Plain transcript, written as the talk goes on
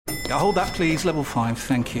Hold that, please. Level 5,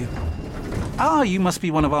 thank you. Ah, you must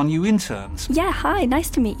be one of our new interns. Yeah, hi, nice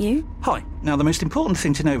to meet you. Hi. Now, the most important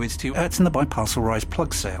thing to know is to in the biparcel rise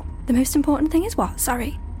plug sale. The most important thing is what?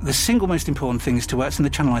 Sorry. The single most important thing is to in the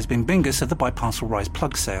channelized bin bingus of the biparcel rise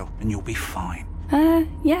plug sale, and you'll be fine.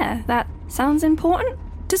 Yeah, that sounds important.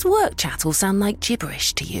 Does work chat all sound like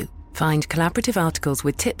gibberish to you? Find collaborative articles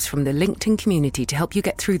with tips from the LinkedIn community to help you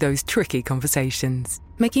get through those tricky conversations.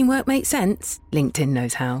 Making work make sense? LinkedIn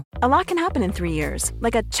knows how. A lot can happen in 3 years,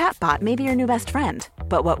 like a chatbot may be your new best friend.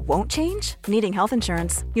 But what won't change? Needing health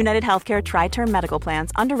insurance. United Healthcare Tri-Term Medical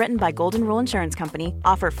Plans, underwritten by Golden Rule Insurance Company,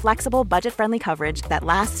 offer flexible, budget-friendly coverage that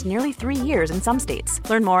lasts nearly 3 years in some states.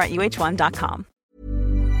 Learn more at uh1.com.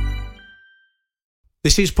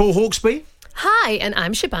 This is Paul Hawksbee. Hi, and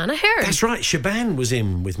I'm Shabana Heard. That's right. Shaban was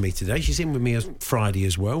in with me today. She's in with me Friday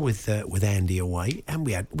as well with Andy away, and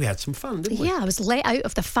we had some fun, didn't we? Yeah, I was let out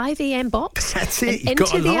of the 5 a.m. box. That's it. You into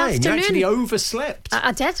got a the line. afternoon. You actually overslept.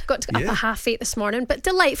 I did. Got up at 8:30 this morning, but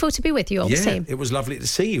delightful to be with you all the same. It was lovely to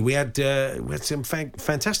see you. We had some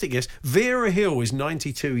fantastic guests. Vera Hill is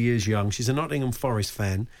 92 years young. She's a Nottingham Forest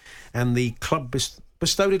fan, and the club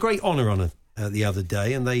bestowed a great honour on her the other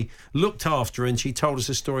day, and they looked after her, and she told us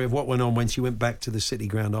a story of what went on when she went back to the City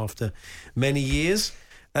Ground after many years.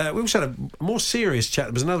 We also had a more serious chat.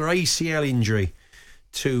 There was another ACL injury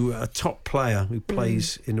to a top player who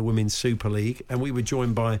plays in the Women's Super League, and we were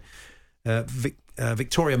joined by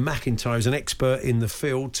Victoria McIntyre, who's an expert in the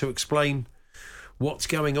field, to explain what's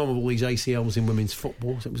going on with all these ACLs in women's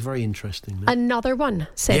football. So it was very interesting. Another one,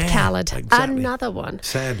 said Khaled. Exactly. Another one.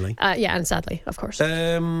 Sadly. And sadly, of course.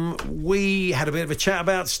 We had a bit of a chat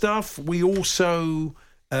about stuff. We also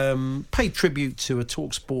paid tribute to a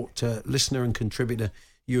TalkSport listener and contributor,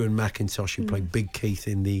 Ewan McIntosh, who played Big Keith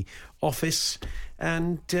in The Office.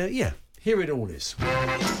 And, here it all is.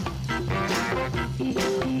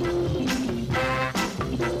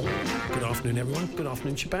 Good afternoon, everyone. Good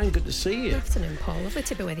afternoon, Shaban. Good to see you. Good afternoon, Paul. Lovely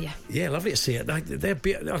to be with you. Yeah, lovely to see it. I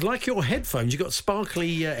like your headphones. You've got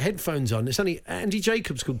sparkly headphones on. It's only Andy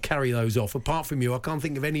Jacobs could carry those off. Apart from you, I can't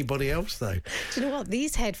think of anybody else, though. Do you know what?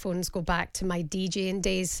 These headphones go back to my DJing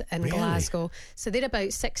days in Glasgow. So they're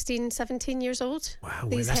about 16, 17 years old. Wow,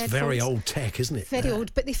 that's very old tech, isn't it? Very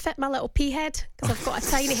old, but they fit my little pea head because I've got a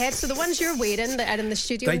tiny head. So the ones you're wearing that are in the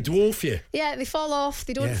studio, they dwarf you. Yeah, they fall off.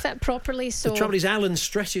 They don't fit properly. So the trouble is, Alan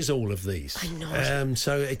stretches all of these. I know.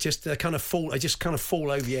 So it just kind of fall. They just kind of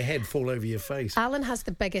fall over your head, fall over your face. Alan has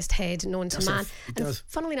the biggest head known to man. He does.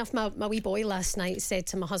 Funnily enough, my wee boy last night said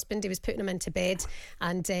to my husband, he was putting him into bed,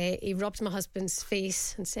 and he rubbed my husband's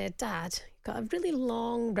face and said, "Dad, you've got a really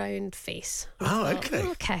long, round face."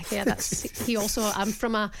 Okay. Yeah, that's. He also. I'm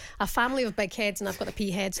from a family of big heads, and I've got a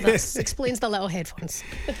pea head, so that explains the little headphones.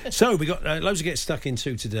 So we got loads to get stuck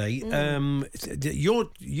into today. You're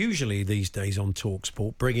usually these days on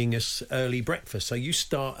TalkSport bringing us early breakfast, so you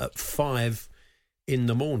start at 5 in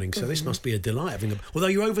the morning, so this must be a delight having although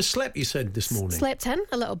you overslept, you said this morning. Slept in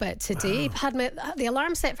a little bit today. Wow. Had the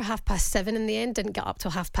alarm set for 7:30 in the end, didn't get up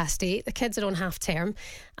till 8:30. The kids are on half term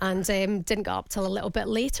and didn't get up till a little bit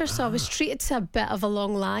later, so I was treated to a bit of a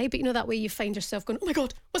long lie, but you know that way you find yourself going, oh my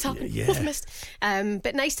God, what's happened? What have I missed?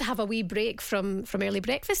 But nice to have a wee break from early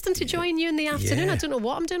breakfast and to join you in the afternoon. I don't know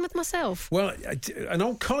what I'm doing with myself. Well, an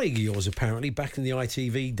old colleague of yours apparently back in the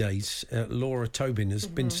ITV days, Laura Tobin, has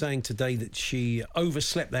been saying today that she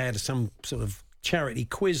overslept. They had some sort of charity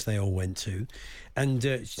quiz they all went to, and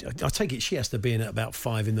I take it she has to be in at about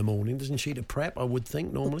 5 in the morning, doesn't she, to prep, I would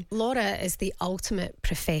think, normally? Laura is the ultimate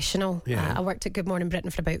professional. I worked at Good Morning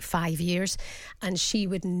Britain for about 5 years, and she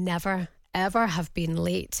would never ever have been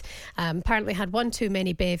late. Apparently had one too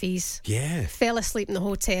many bevies, fell asleep in the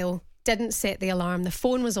hotel, didn't set the alarm, the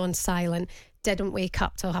phone was on silent, didn't wake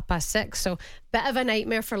up till 6:30. So bit of a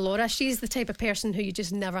nightmare for Laura. She's the type of person who you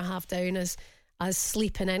just never have down as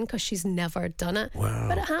sleeping in because she's never done it. Wow.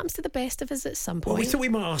 But it happens to the best of us at some point. Well, we thought we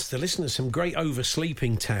might ask the listeners some great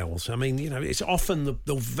oversleeping tales. I mean, you know, it's often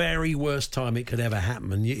the very worst time it could ever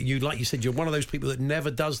happen. And you like you said, you're one of those people that never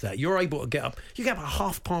does that. You're able to get up. You get up at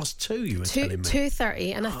 2:30, you were telling me.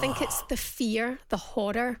 2:30, and I think it's the fear, the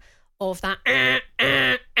horror of that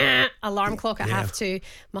alarm clock at 2:30.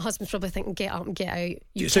 My husband's probably thinking, get up and get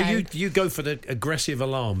out. You go for the aggressive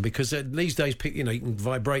alarm because these days, you know, you can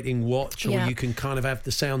vibrating watch, or you can kind of have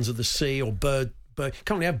the sounds of the sea or bird. Can't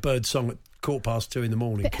really have bird song at 2:15 in the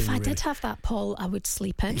morning. But if I did have that, Paul, I would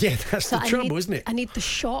sleep in. Yeah, that's the trouble, isn't it? I need the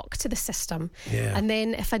shock to the system. Yeah. And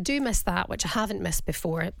then if I do miss that, which I haven't missed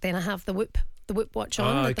before, then I have the Whoop watch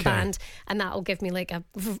on with the band, and that'll give me like a...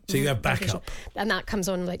 So you have backup. And that comes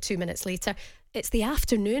on like 2 minutes later. It's the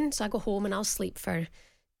afternoon, so I go home and I'll sleep for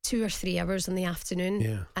 2 or 3 hours in the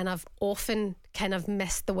afternoon, and I've often kind of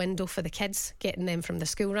missed the window for the kids, getting them from the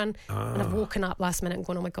school run, and I've woken up last minute and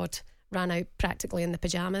going, oh my God, ran out practically in the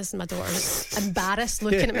pyjamas, and my daughter was embarrassed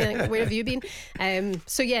looking at me like, where have you been?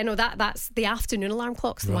 So yeah, no, that's the afternoon alarm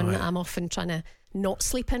clock's the one that I'm often trying to not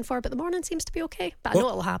sleep in for, but the morning seems to be okay, but I know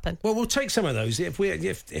it'll happen. Well, we'll take some of those. If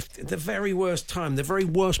the very worst time, the very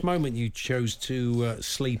worst moment you chose to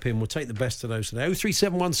sleep in, we'll take the best of those today.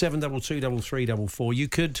 03717223344. You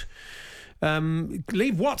could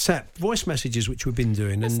leave WhatsApp voice messages, which we've been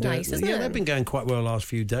doing. That's nice, isn't it? They've been going quite well the last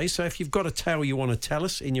few days. So if you've got a tale you want to tell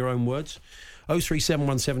us in your own words,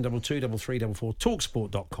 03717223344,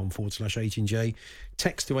 talksport.com/H&J,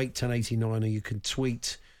 text to 81089, or you can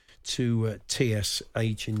tweet to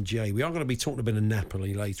TSH&J. We are going to be talking a bit of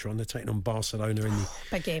Napoli later on. They're taking on Barcelona in the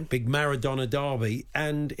big game, big Maradona derby.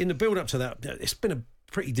 And in the build-up to that, it's been a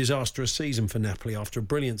pretty disastrous season for Napoli after a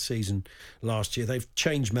brilliant season last year. They've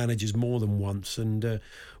changed managers more than once, and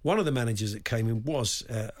one of the managers that came in was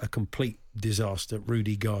a complete disaster,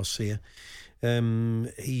 Rudy Garcia.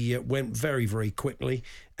 He went very, very quickly,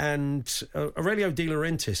 and Aurelio De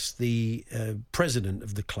Laurentiis, the president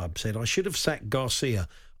of the club, said, I should have sacked Garcia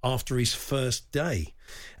after his first day.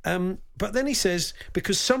 But then he says,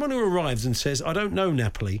 because someone who arrives and says, I don't know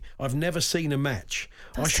Napoli, I've never seen a match,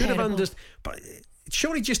 That's I should terrible. have understood. But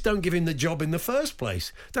surely just don't give him the job in the first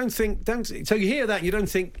place. So you hear that, you don't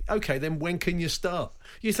think, OK, then when can you start?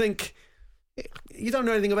 You think, you don't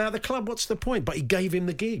know anything about the club, what's the point? But he gave him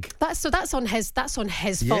the gig. That's on his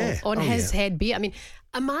fault, his head be. I mean,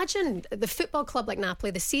 imagine the football club like Napoli,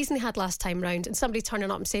 the season they had last time round, and somebody turning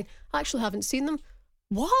up and saying, I actually haven't seen them.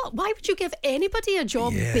 What? Why would you give anybody a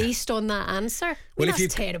job based on that answer?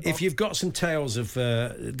 That's terrible. If you've got some tales of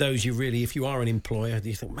those if you are an employer,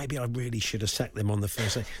 you think maybe I really should have sacked them on the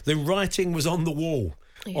first day. The writing was on the wall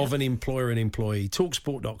of an employer and employee.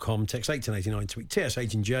 Talksport.com, text 81089, tweet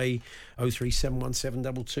TSH&J,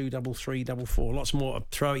 03717223344. Lots more to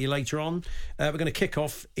throw at you later on. We're going to kick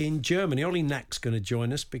off in Germany. Ollie Knack's going to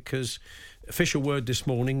join us because official word this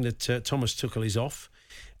morning that Thomas Tuchel is off.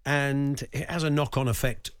 And it has a knock-on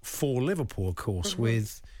effect for Liverpool, of course,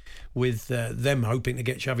 with them hoping to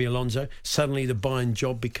get Xabi Alonso. Suddenly the Bayern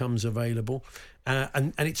job becomes available.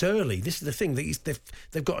 And it's early. This is the thing.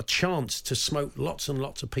 They've got a chance to smoke lots and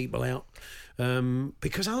lots of people out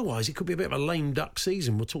because otherwise it could be a bit of a lame duck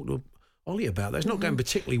season. We'll talk to Ollie about that. It's not going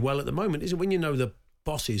particularly well at the moment, is it? When you know the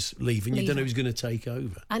boss is leaving, you don't know who's going to take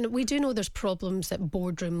over. And we do know there's problems at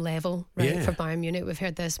boardroom level, right, for Bayern Munich. We've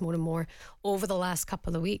heard this more and more over the last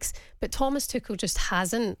couple of weeks. But Thomas Tuchel just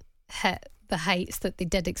hasn't hit the heights that they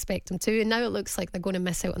did expect him to. And now it looks like they're going to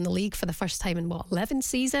miss out on the league for the first time in, 11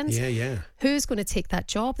 seasons? Yeah. Who's going to take that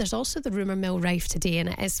job? There's also the rumour mill rife today, and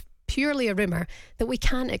it is purely a rumour that we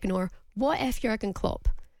can't ignore. What if Jurgen Klopp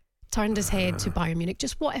turned his head to Bayern Munich?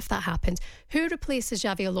 Just what if that happened? Who replaces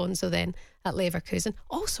Xabi Alonso then at Leverkusen?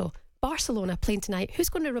 Also, Barcelona playing tonight. Who's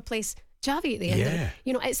going to replace Xavi at the end of it?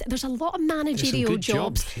 You know, there's a lot of managerial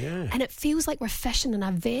jobs, and it feels like we're fishing in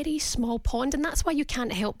a very small pond, and that's why you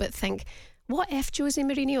can't help but think, what if Jose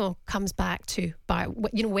Mourinho comes back to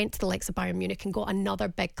went to the likes of Bayern Munich and got another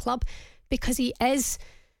big club? Because he is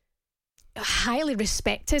highly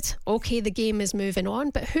respected. Okay, the game is moving on,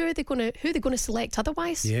 but who are they going to select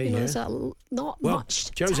otherwise? There's not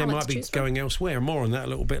much. Jose might be going elsewhere. More on that a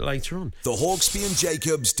little bit later on. The Hawksbee and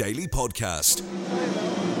Jacobs Daily Podcast.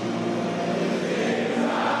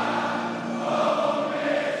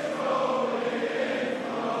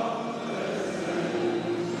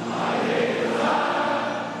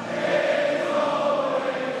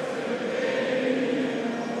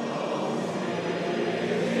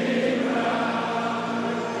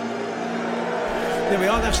 There we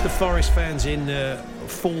are, that's the Forest fans in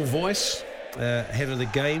full voice ahead of the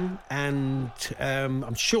game, and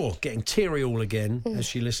I'm sure getting teary all again as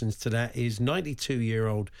she listens to that is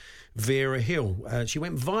 92-year-old Vera Hill. She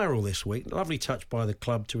went viral this week. Lovely touch by the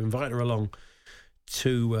club to invite her along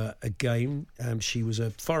to a game. She was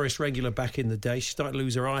a Forest regular back in the day. She started to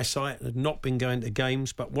lose her eyesight and had not been going to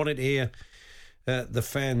games, but wanted to hear the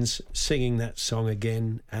fans singing that song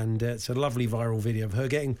again, and it's a lovely viral video of her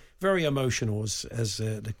getting very emotional as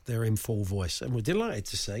they're in full voice. And we're delighted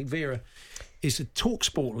to say Vera is a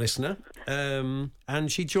TalkSport listener,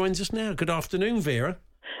 and she joins us now. Good afternoon, Vera.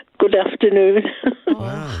 Good afternoon.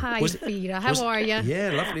 Hi, Vera. How are you?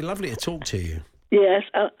 Yeah, lovely to talk to you. Yes,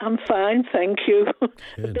 I'm fine, thank you.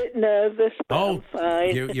 A bit nervous, but I'm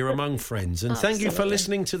fine. You're among friends. And thank you for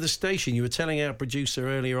listening to the station. You were telling our producer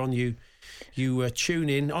earlier on you tune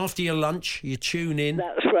in after your lunch. You tune in.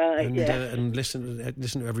 That's right. And listen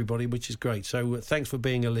to everybody, which is great. So thanks for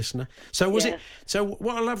being a listener. So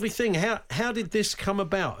what a lovely thing. How did this come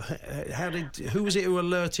about? Who was it who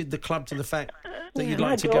alerted the club to the fact that you'd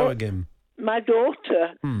like to go again? My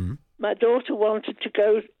daughter. My daughter wanted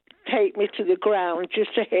to take me to the ground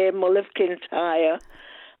just to hear Mull of Kintyre,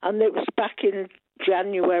 and it was back in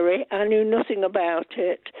January. I knew nothing about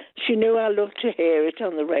it. She knew I loved to hear it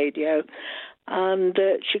on the radio, and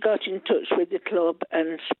she got in touch with the club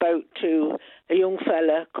and spoke to a young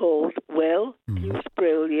fella called Will. He was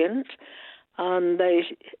brilliant, and they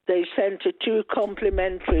sent her 2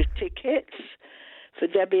 complimentary tickets for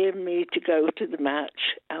Debbie and me to go to the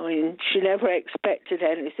match. I mean, she never expected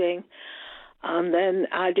anything. And then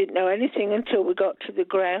I didn't know anything until we got to the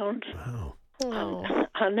ground. Wow.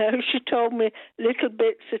 I know she told me little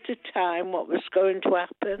bits at a time what was going to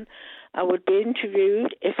happen. I would be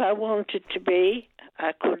interviewed if I wanted to be.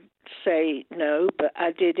 I could say no, but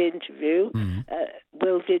I did interview.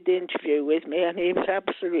 Will did the interview with me, and he was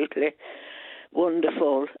absolutely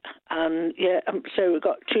wonderful. And so we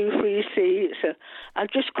got 2 free seats. I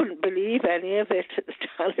just couldn't believe any of it at the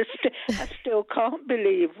time. I still can't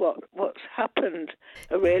believe what's happened.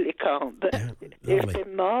 I really can't. But it's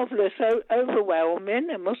been marvellous, overwhelming,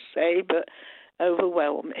 I must say, but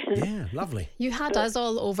overwhelming. Yeah, lovely. You had us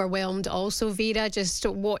all overwhelmed also, Vera, just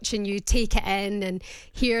watching you take it in and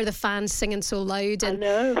hear the fans singing so loud. And, I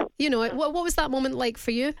know. You know, what was that moment like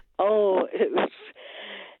for you? Oh, it was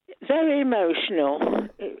very emotional.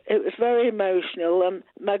 It was very emotional.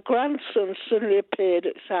 My grandson suddenly appeared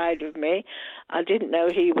at the side of me. I didn't know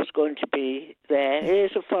he was going to be there. He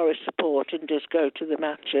is a Forest supporter and does go to the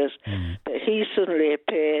matches. But he suddenly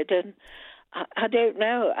appeared, and I don't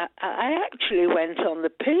know. I actually went on the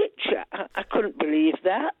pitch. I couldn't believe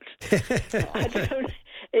that. I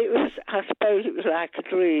suppose it was like a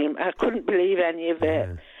dream. I couldn't believe any of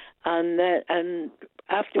it. And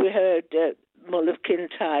after we heard Mull of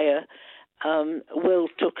Kintyre, Will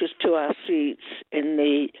took us to our seats in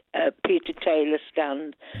the Peter Taylor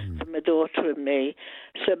stand for my daughter and me.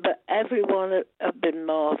 But everyone have been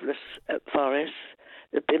marvellous at Forest.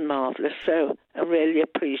 They've been marvellous. So I'm really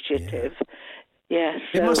appreciative. Yes.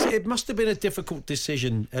 It must have been a difficult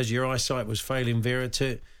decision as your eyesight was failing, Vera,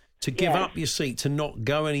 to give up your seat, to not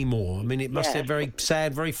go anymore. I mean, it must have been very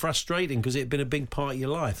sad, very frustrating, because it had been a big part of your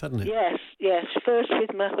life, hadn't it? Yes. First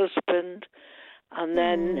with my husband, and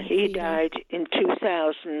then he died in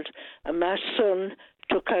 2000, and my son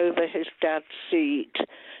took over his dad's seat,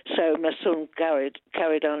 so my son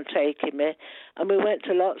carried on taking me, and we went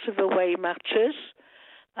to lots of away matches.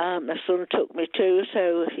 My son took me too,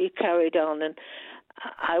 so he carried on, and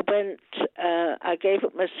I gave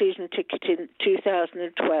up my season ticket in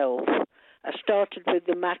 2012. I started with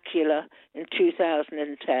the Macula in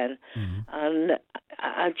 2010, and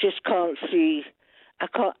I just can't see.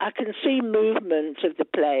 I can see movement of the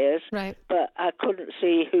players, right, but I couldn't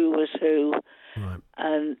see who was who.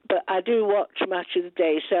 Right. But I do watch Match of the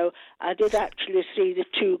Day, so I did actually see the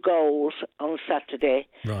 2 goals on Saturday.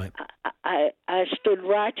 Right. I stood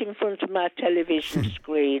right in front of my television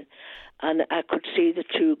screen, and I could see the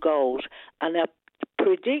 2 goals, and I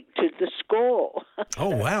predicted the score. Oh,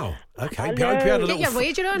 wow. Okay. I You had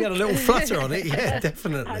a little flutter on it. Yeah,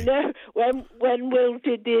 definitely. I know. When Will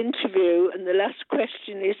did the interview, and the last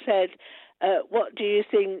question he said, what do you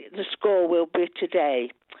think the score will be today?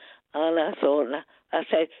 And I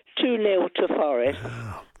said 2-0 to Forest.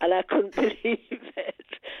 Wow. And I couldn't believe it.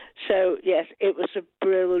 So, yes, it was a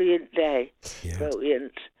brilliant day. Yeah.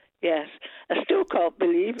 Brilliant. Yes. I still can't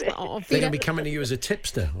believe it. Oh, They're going to be coming to you as a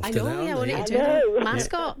tipster after I know, that, I aren't want they? to do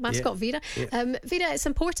that. Mascot Vera. Yeah. Vera, it's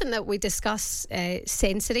important that we discuss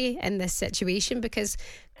sensory in this situation, because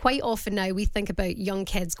quite often now we think about young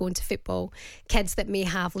kids going to football, kids that may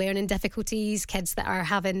have learning difficulties, kids that are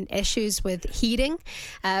having issues with hearing.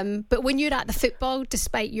 But when you're at the football,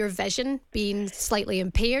 despite your vision being slightly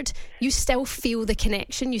impaired, you still feel the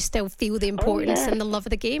connection, you still feel the importance and the love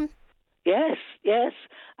of the game. Yes.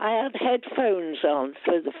 I had headphones on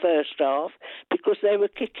for the first half because they were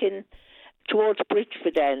kicking towards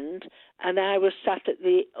Bridgeford end, and I was sat at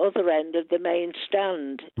the other end of the main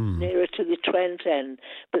stand, nearer to the Trent end.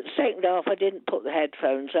 But the second half, I didn't put the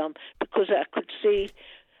headphones on because I could see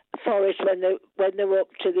Forest when they were up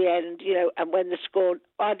to the end, and when they scored.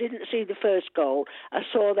 I didn't see the first goal. I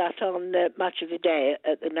saw that on Match of the Day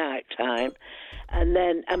at the night time, and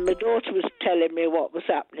my daughter was telling me what was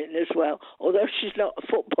happening as well. Although she's not a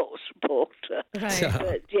football supporter,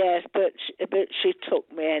 right? but she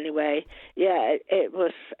took me anyway. Yeah, it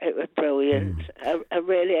was brilliant. I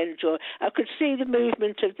really enjoyed. I could see the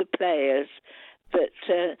movement of the players, but.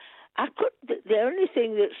 The only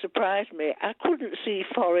thing that surprised me, I couldn't see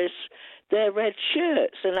Forest their red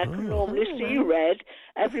shirts, and I could normally see red.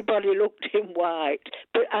 Everybody looked in white,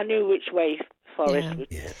 but I knew which way Forest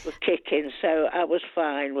were kicking, so I was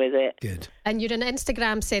fine with it. Good. And you're an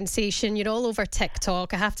Instagram sensation. You're all over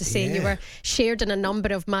TikTok. I have to say, you were shared in a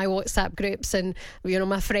number of my WhatsApp groups, and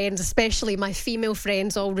my friends, especially my female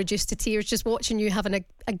friends, all reduced to tears just watching you having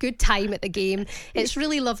a good time at the game. It's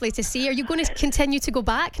really lovely to see. Are you going to continue to go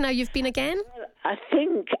back now you've been again? I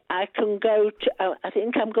think I can go to. I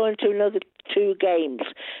think I'm going to another 2 games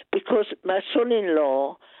because my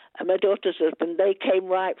son-in-law and my daughter's husband, they came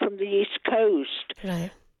right from the East Coast.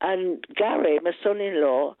 Right. And Gary, my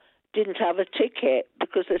son-in-law, didn't have a ticket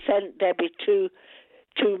because they sent Debbie two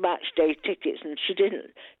match day tickets, and she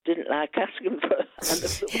didn't like asking for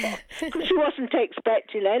another one because she wasn't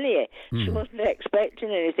expecting any. She wasn't expecting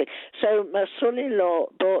anything. So my son-in-law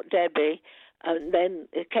bought Debbie, and then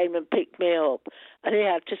he came and picked me up, and he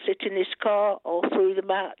had to sit in his car all through the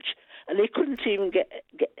match. And he couldn't even get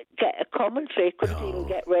a commentary. He couldn't even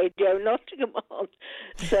get Radio Nottingham on.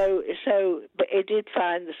 But he did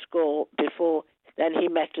find the score before. Then he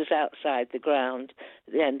met us outside the ground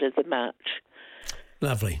at the end of the match.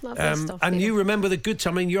 Lovely. Stuff, and you remember the good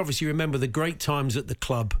time. I mean, you obviously remember the great times at the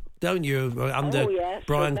club, don't you? Under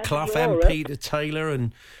Brian Clough and Peter Taylor,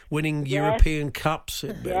 and winning European Cups.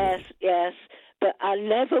 Yes. But I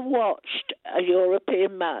never watched a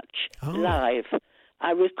European match live.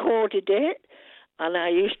 I recorded it, and I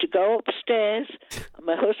used to go upstairs, and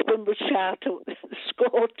my husband would shout the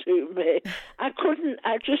score to me. I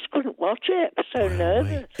just couldn't watch it. I was so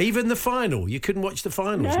nervous. Even the final? You couldn't watch the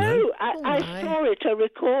finals, no? No, I saw it. I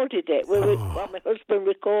recorded it. My husband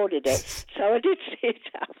recorded it. So I did see it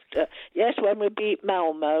after. Yes, when we beat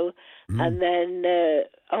Malmo, and then,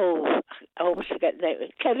 I always forget the name,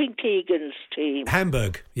 Kevin Keegan's team.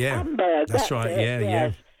 Hamburg, Hamburg, that's right,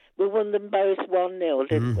 yes. We won them both 1-0,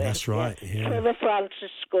 didn't we? That's right, yeah. Trevor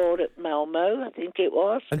Francis scored at Malmo, I think it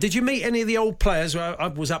was. And did you meet any of the old players? I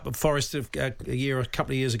was up at Forest a couple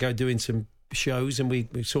of years ago doing some shows, and we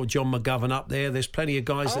saw John McGovern up there. There's plenty of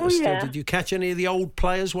guys that are still... Did you catch any of the old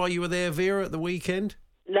players while you were there, Vera, at the weekend?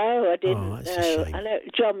 No, I didn't. Oh, that's a shame. I know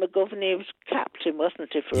John McGovern, he was captain,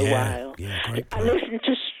 wasn't he, for a while? Yeah, great I player. listened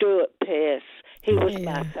to Stuart Pearce. He was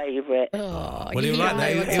my favourite. Oh, well, he'll like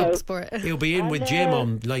that. He'll be in with Jim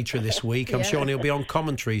on later this week. I'm sure, and he'll be on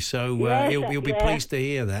commentary, so he'll be pleased to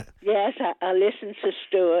hear that. Yes, I listened to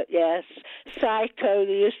Stuart, yes. Psycho,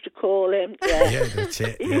 they used to call him. Yes. Yeah, that's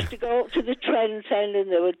it. He used to go up to the Trent end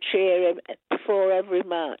and they would cheer him before every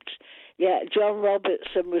match. Yeah, John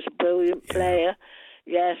Robertson was a brilliant player.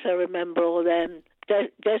 Yes, I remember all them.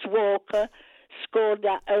 Des Walker scored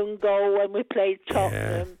that own goal when we played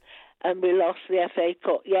Tottenham. And we lost the FA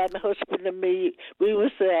Cup. Yeah, my husband and me, we was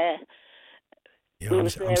there. Yeah,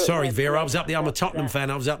 I'm sorry, Vera. I'm a Tottenham fan.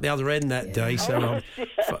 I was up the other end that day, so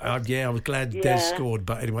I was glad Des scored.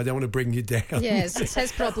 But anyway, I don't want to bring you down. Yes, it's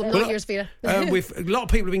his problem, not yours, Vera. A lot of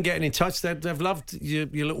people have been getting in touch. They've loved your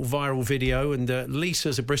little viral video. And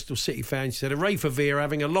Lisa's a Bristol City fan. She said, "Hooray for Vera,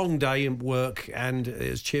 having a long day at work, and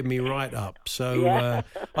it's cheered me right up." So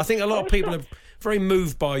I think a lot of people are very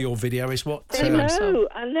moved by your video. Is what I know.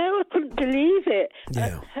 I couldn't believe it.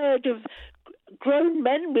 Yeah. I heard of grown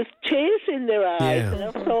men with tears in their eyes, and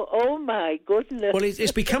I thought, oh my goodness. Well,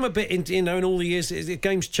 it's become a bit, in all the years, the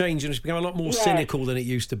game's changed, and it's become a lot more cynical than it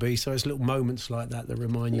used to be. So it's little moments like that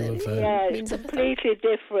remind you of it's completely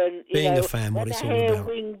different. Being a fan, what it's all about.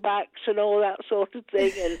 Wing backs and all that sort of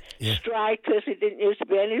thing, and strikers. It didn't used to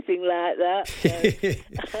be anything like that.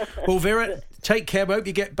 So. Well, Vera, take care. I hope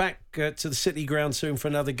you get back to the City ground soon for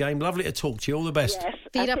another game. Lovely to talk to you. All the best. Yes,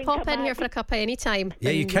 Vera, pop in here for a cuppa any time.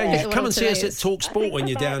 Yeah, you can. You come and see us at Talk Sport when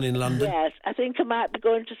you're down in London. Yes, I think I might be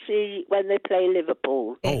going to see when they play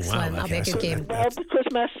Liverpool. Excellent, that'll be a good game. Well, because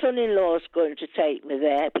my son-in-law's going to take me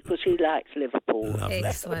there because he likes Liverpool. Lovely.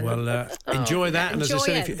 Excellent. Well, enjoy that. And as I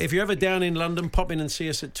said, if you're ever down in London, pop in and see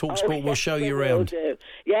us at Talk Sport. We'll show you around. Do.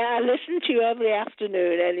 Yeah, I listen to you every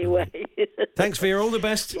afternoon anyway. Thanks, Vera. All the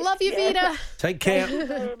best. Love you, Vera. Take care. Thank you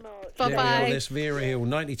very much. Bye-bye. There's Vera Hill,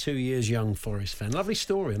 92 years young Forest fan. Lovely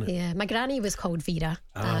story, isn't it? Yeah, my granny was called Vera.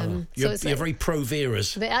 You're very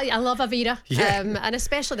pro-Veras. I love a Vera. Yeah. And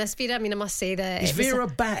especially this Vera. I mean, I must say that... Is Vera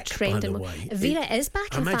back, by the way? Vera is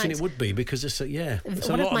back, I imagine it would be, because it's a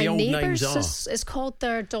one lot of my the old neighbours names are. is called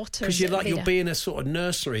their daughter. Because you'll be in a sort of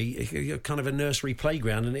nursery, you're kind of a nursery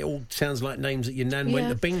playground, and it all sounds like names that your nan went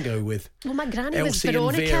to bingo with. Well, my granny was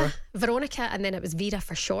Veronica, and then it was Vera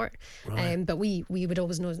for short. Right. But we would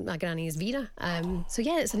always know my granny as Vera. So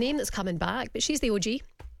yeah, it's a name that's coming back, but she's the OG.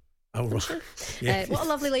 Oh, right. Yeah. What a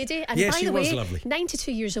lovely lady. And by the way,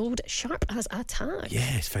 92 years old, sharp as a tack.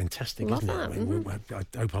 Yeah, it's fantastic, Love isn't it? that. I mean,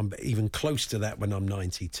 I hope I'm even close to that when I'm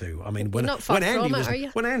 92. I mean, when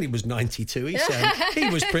Andy was 92, he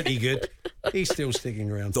was pretty good. He's still sticking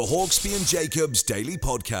around. The Hawksbee and Jacobs Daily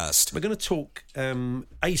Podcast. We're going to talk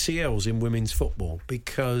ACLs in women's football,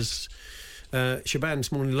 because Shaban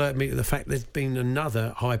this morning alerted me to the fact there's been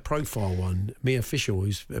another high-profile one, Mia Fisher,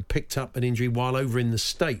 who's picked up an injury while over in the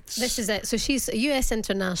States. This is it. So she's a US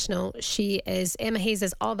international. She is Emma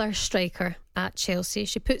Hayes' other striker at Chelsea.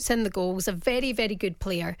 She puts in the goals, a very, very good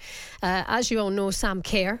player. As you all know, Sam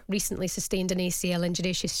Kerr recently sustained an ACL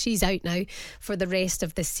injury. She's out now for the rest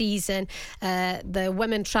of the season. The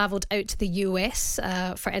women travelled out to the US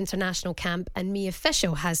for international camp, and Mia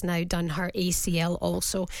Fisher has now done her ACL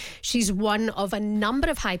also. She's one of a number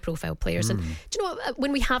of high-profile players. And do you know what?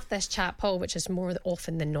 When we have this chat, Paul, which is more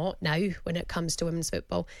often than not now when it comes to women's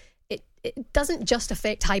football, it doesn't just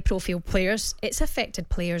affect high-profile players. It's affected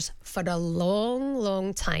players for a long,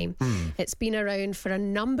 long time. It's been around for a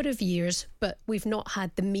number of years, but we've not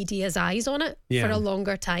had the media's eyes on it for a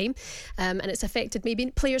longer time. And it's affected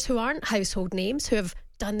maybe players who aren't household names, who have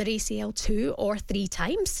done their ACL 2 or 3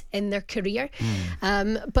 times in their career.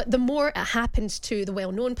 But the more it happens to the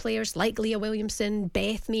well-known players like Leah Williamson,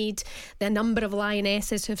 Beth Mead, the number of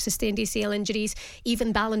Lionesses who have sustained ACL injuries,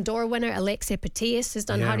 even Ballon d'Or winner Alexia Putellas has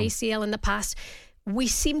done her ACL in the past. We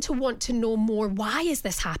seem to want to know more. Why is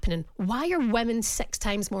this happening? Why are women 6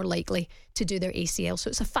 times more likely to do their ACL?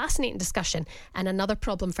 So it's a fascinating discussion, and another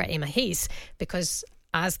problem for Emma Hayes, because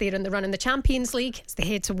as they're in the run in the Champions League, as they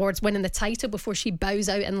head towards winning the title before she bows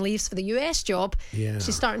out and leaves for the US job,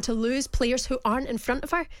 she's starting to lose players who aren't in front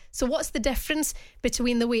of her. So what's the difference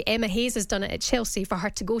between the way Emma Hayes has done it at Chelsea for her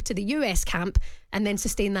to go to the US camp and then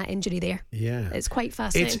sustain that injury there? Yeah. It's quite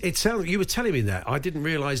fascinating. It sounds, you were telling me that. I didn't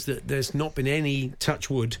realise that there's not been any, touch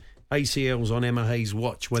wood, ACLs on Emma Hayes'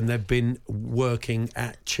 watch when they've been working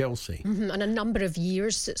at Chelsea. And a number of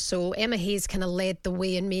years. So Emma Hayes kind of led the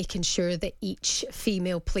way in making sure that each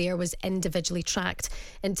female player was individually tracked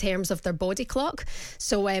in terms of their body clock.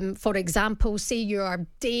 So for example, say you're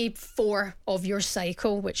day 4 of your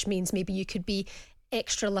cycle, which means maybe you could be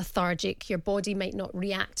extra lethargic, your body might not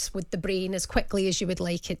react with the brain as quickly as you would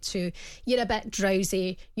like it to, you're a bit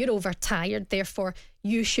drowsy, you're overtired, therefore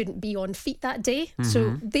you shouldn't be on feet that day.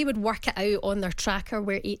 So they would work it out on their tracker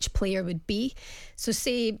where each player would be. So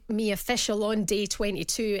say Mia Fisher on day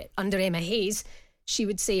 22 under Emma Hayes,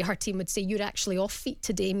 her team would say, you're actually off feet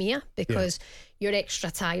today, Mia, because you're extra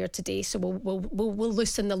tired today, so we'll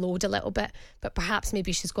loosen the load a little bit. But perhaps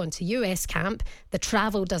maybe she's gone to US camp, the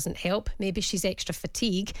travel doesn't help, maybe she's extra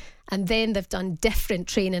fatigued, and then they've done different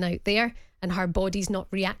training out there and her body's not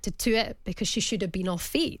reacted to it because she should have been off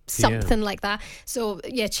feet, something like that. So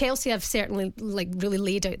Chelsea have certainly really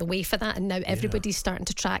laid out the way for that, and now everybody's starting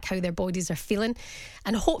to track how their bodies are feeling,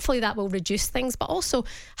 and hopefully that will reduce things. But also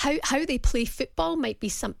how they play football might be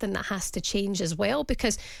something that has to change as well,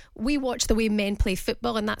 because we watch the way men play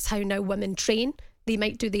football and that's how now women train. They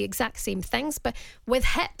might do the exact same things, but with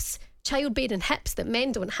hips, childbearing hips that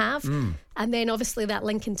men don't have, and then obviously that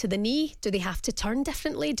link into the knee. Do they have to turn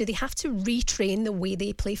differently? Do they have to retrain the way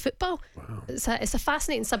they play football? Wow. It's a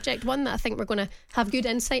fascinating subject, one that I think we're going to have good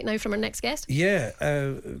insight now from our next guest.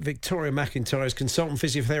 Victoria McIntyre is consultant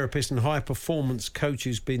physiotherapist and high performance coach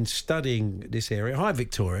who's been studying this area. Hi,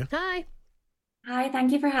 Victoria. Hi,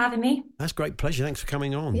 thank you for having me. That's great pleasure. Thanks for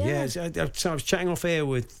coming on. So I was chatting off air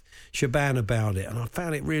with Shaban about it, and I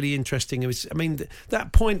found it really interesting. That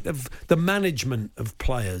point of the management of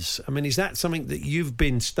players, is that something that you've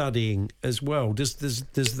been studying as well? Does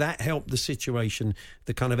that help the situation,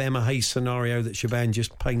 the kind of Emma Hayes scenario that Shaban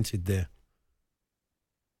just painted there?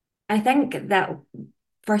 I think that,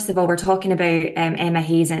 first of all, we're talking about Emma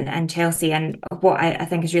Hayes and Chelsea, and what I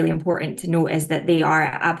think is really important to note is that they are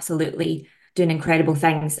absolutely doing incredible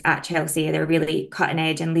things at Chelsea. They're really cutting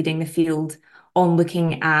edge and leading the field on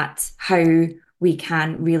looking at how we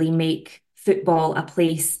can really make football a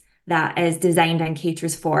place that is designed and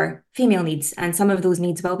caters for female needs. And some of those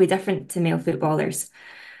needs will be different to male footballers.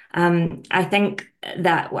 I think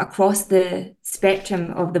that across the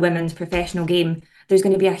spectrum of the women's professional game, there's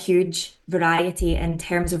going to be a huge variety in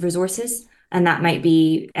terms of resources, and that might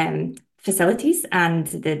be facilities and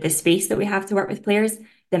the space that we have to work with players,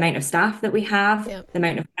 the amount of staff that we have, the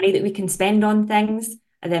amount of money that we can spend on things,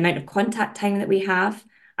 the amount of contact time that we have,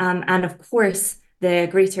 and of course, the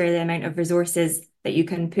greater the amount of resources that you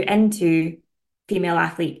can put into female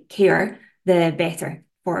athlete care, the better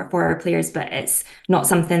for our players. But it's not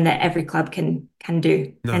something that every club can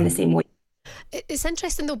do in the same way. It's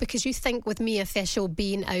interesting though, because you think with Mia Official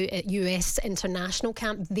being out at US international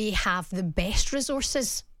camp, they have the best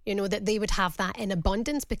resources, you know, that they would have that in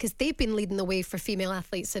abundance because they've been leading the way for female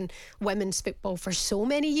athletes in women's football for so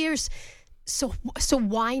many years. So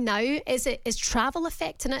why now? Is travel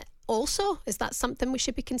affecting it also? Is that something we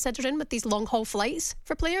should be considering with these long haul flights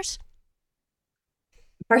for players?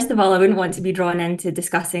 First of all, I wouldn't want to be drawn into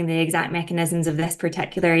discussing the exact mechanisms of this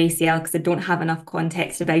particular ACL because I don't have enough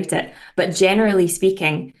context about it. But generally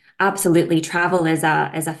speaking, absolutely, travel is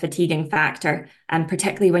a fatiguing factor, and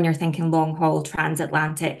particularly when you're thinking long haul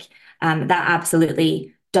transatlantic, that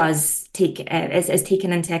absolutely does is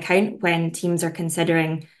taken into account when teams are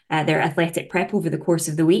considering their athletic prep over the course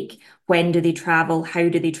of the week. When do they travel? How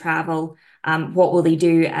do they travel? What will they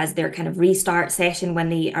do as their kind of restart session when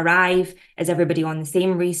they arrive? Is everybody on the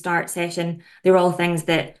same restart session? They're all things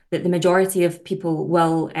that the majority of people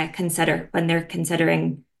will consider when they're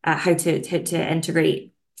considering how to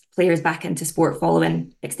integrate players back into sport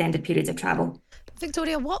following extended periods of travel.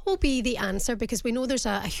 Victoria, what will be the answer? Because we know there's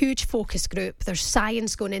a huge focus group. There's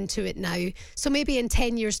science going into it now. So maybe in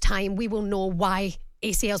 10 years' time, we will know why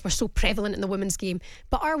ACLs were so prevalent in the women's game.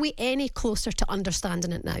 But are we any closer to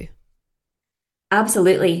understanding it now?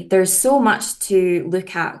 Absolutely. There's so much to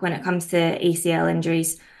look at when it comes to ACL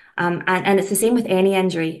injuries. And it's the same with any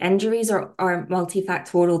injury. Injuries are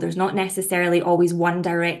multifactorial. There's not necessarily always one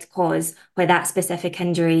direct cause why that specific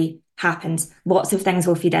injury happens. Lots of things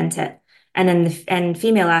will feed into it. And in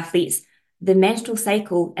female athletes, the menstrual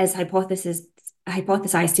cycle is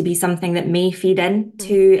hypothesized to be something that may feed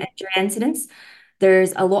into injury incidents.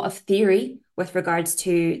 There's a lot of theory with regards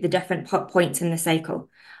to the different points in the cycle,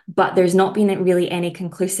 but there's not been really any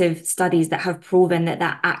conclusive studies that have proven that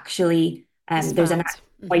actually there's an actual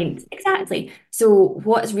point. Exactly. So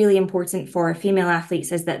what's really important for female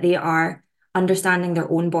athletes is that they are understanding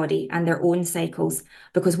their own body and their own cycles,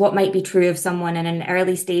 because what might be true of someone in an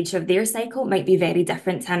early stage of their cycle might be very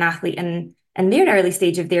different to an athlete in their early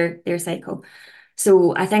stage of their cycle.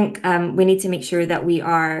 So I think we need to make sure that we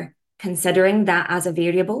are considering that as a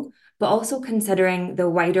variable, but also considering the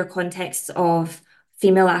wider context of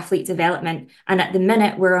female athlete development. And at the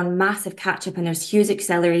minute, we're on massive catch-up and there's huge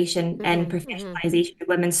acceleration in professionalisation of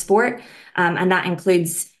women's sport. And that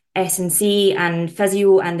includes S&C and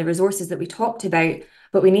physio and the resources that we talked about.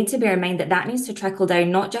 But we need to bear in mind that needs to trickle down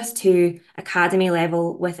not just to academy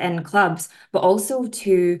level within clubs, but also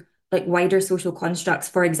to like wider social constructs,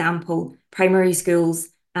 for example, primary schools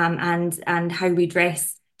and how we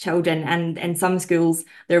dress children. And in some schools,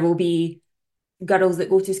 there will be girls that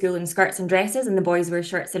go to school in skirts and dresses and the boys wear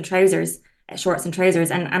shorts and trousers,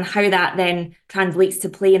 and how that then translates to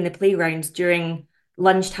play in the playground during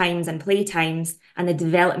lunch times and play times, and the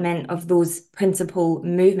development of those principal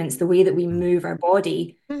movements, the way that we move our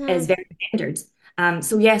body is very gendered.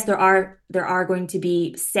 So yes, there are going to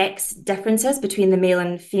be sex differences between the male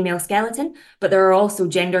and female skeleton, but there are also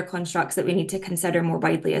gender constructs that we need to consider more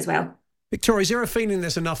widely as well. Victoria, is there a feeling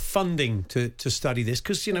there's enough funding to study this?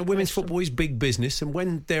 Because, you know, women's football is big business, and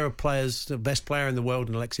when there are players, the best player in the world,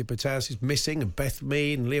 and Alexia Putellas is missing, and Beth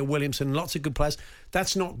Mead and Leah Williamson, lots of good players,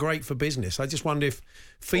 that's not great for business. I just wonder if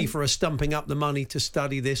FIFA are stumping up the money to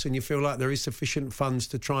study this, and you feel like there is sufficient funds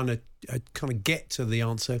to try and kind of get to the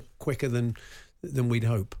answer quicker than we'd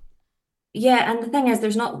hope. Yeah, and the thing is,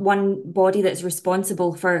 there's not one body that's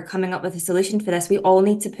responsible for coming up with a solution for this. We all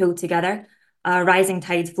need to pull together. Rising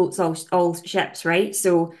tide floats all ships, right?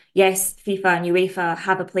 So yes, FIFA and UEFA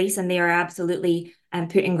have a place and they are absolutely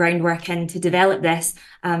putting groundwork in to develop this.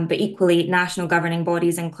 But equally, national governing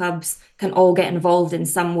bodies and clubs can all get involved in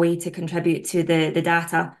some way to contribute to the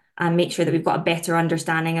data and make sure that we've got a better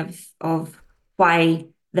understanding of why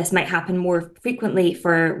this might happen more frequently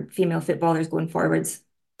for female footballers going forwards.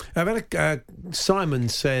 Simon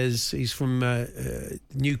says, he's from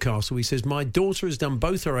Newcastle, he says, my daughter has done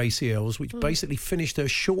both her ACLs, which basically finished her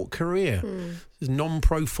short career.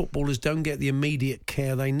 Non-pro footballers don't get the immediate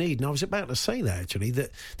care they need. And I was about to say that, actually, that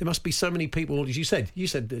there must be so many people, as you said,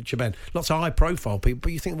 Shaban, lots of high-profile people,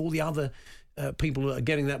 but you think of all the other people that are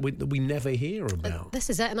getting that we never hear about. This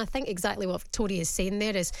is it, and I think exactly what Victoria is saying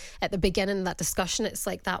there is at the beginning of that discussion, it's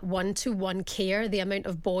like that one-to-one care, the amount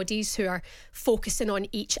of bodies who are focusing on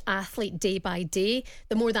each athlete day by day.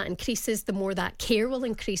 The more that increases, the more that care will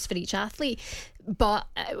increase for each athlete. But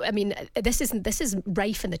I mean, this is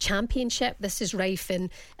rife in the Championship. This is rife in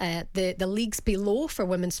the leagues below for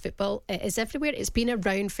women's football. It is everywhere. It's been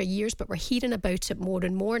around for years, but we're hearing about it more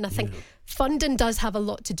and more. And I think funding does have a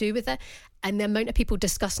lot to do with it, and the amount of people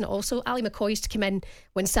discussing it. Also, Ali McCoy used to come in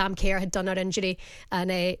when Sam Kerr had done her injury, and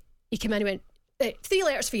he came in and went, 3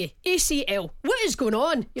 letters for you, ACL. What is going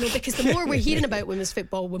on? Because the more we're hearing about women's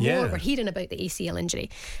football, the more we're hearing about the ACL injury,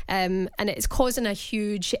 and it's causing a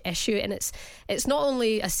huge issue. And it's not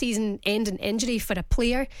only a season-ending injury for a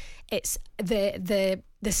player; it's the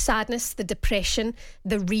sadness, the depression,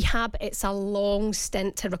 the rehab. It's a long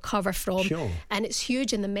stint to recover from, and it's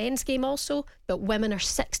huge in the men's game also. But women are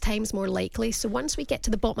 6 times more likely. So once we get to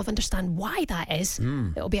the bottom of understand why that is,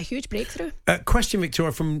 it'll be a huge breakthrough. Question,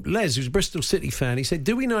 Victoria, from Les, who's a Bristol City fan. He said,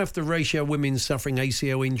 do we know if the ratio of women suffering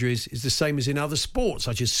ACL injuries is the same as in other sports,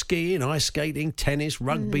 such as skiing, ice skating, tennis,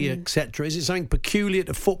 rugby, etc.? Is it something peculiar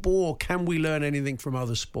to football, or can we learn anything from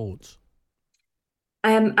other sports?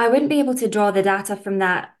 I wouldn't be able to draw the data from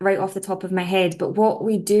that right off the top of my head, but what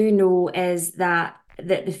we do know is that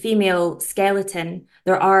the female skeleton,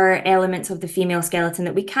 there are elements of the female skeleton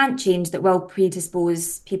that we can't change that will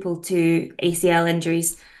predispose people to ACL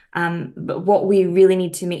injuries. But what we really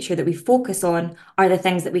need to make sure that we focus on are the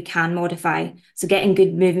things that we can modify. So getting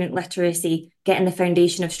good movement literacy, getting the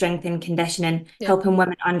foundation of strength and conditioning, helping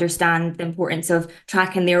women understand the importance of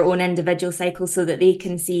tracking their own individual cycles so that they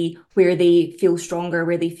can see where they feel stronger,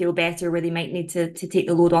 where they feel better, where they might need to take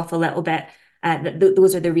the load off a little bit.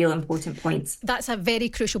 Those are the real important points. That's a very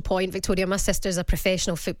crucial point, Victoria. My sister's a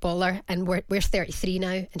professional footballer, and we're 33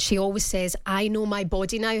 now, and she always says, I know my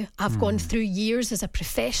body now. I've gone through years as a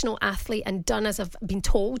professional athlete and done as I've been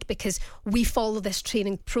told, because we follow this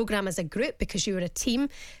training programme as a group because you were a team,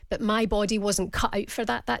 but my body wasn't cut out for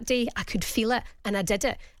that day. I could feel it and I did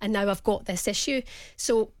it, and now I've got this issue.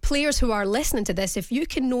 So players who are listening to this, if you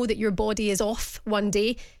can know that your body is off one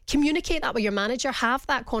day, communicate that with your manager, have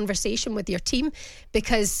that conversation with your team,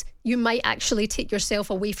 because you might actually take yourself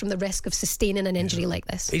away from the risk of sustaining an injury like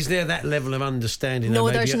this. Is there that level of understanding? No,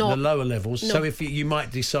 maybe there's at not. The lower levels. No. So if you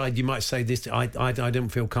might decide, you might say this, I don't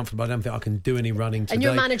feel comfortable, I don't think I can do any running today. And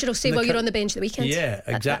your manager will say, well, you're on the bench at the weekend. Yeah,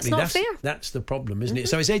 exactly. That's not fair. That's the problem, isn't it?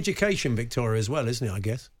 So it's education, Victoria, as well, isn't it, I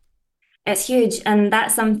guess? It's huge, and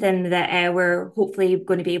that's something that we're hopefully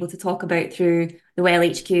going to be able to talk about through the Well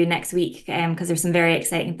HQ next week, because there's some very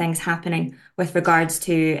exciting things happening with regards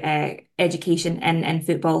to education in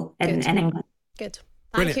football in England. Good.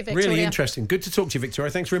 Brilliant. Thank you, Victoria. Really interesting. Good to talk to you,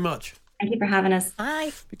 Victoria. Thanks very much. Thank you for having us.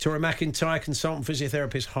 Bye. Victoria McIntyre, consultant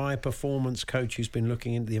physiotherapist, high performance coach, who's been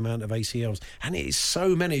looking into the amount of ACLs, and it is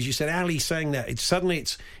so many. As you said, Ali saying that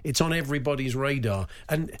it's on everybody's radar,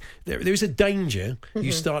 and there's a danger.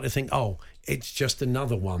 You start to think, oh, it's just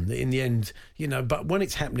another one. In the end, but when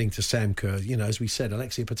it's happening to Sam Kerr, as we said,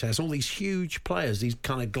 Alexia Putellas, all these huge players, these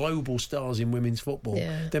kind of global stars in women's football,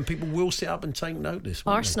 then people will sit up and take notice.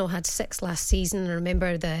 Arsenal had 6 last season. I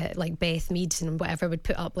remember Beth Mead and whatever would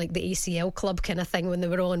put up like the ACL club kind of thing when they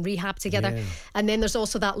were all in rehab together. Yeah. And then there's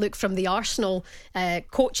also that look from the Arsenal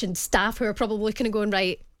coach and staff who are probably kind of going,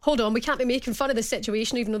 right, hold on, we can't be making fun of the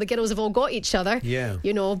situation even though the girls have all got each other. Yeah.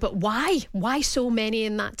 But why? Why so many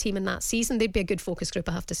in that team in that season? They'd be a good focus group,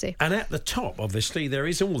 I have to say. And at the top, obviously, there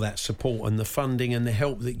is all that support and the funding and the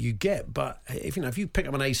help that you get. But if you pick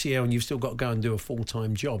up an ACL and you've still got to go and do a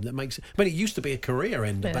full-time job, that makes it... I mean, it used to be a career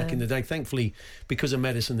ender back in the day. Thankfully, because of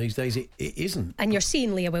medicine these days, it isn't. And you're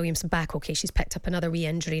seeing Leah Williamson back. Okay, she's picked up another wee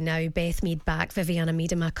injury now. Beth Mead back. Viviana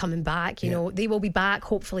Miedema coming back. You know, they will be back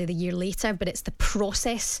hopefully the year later, but it's the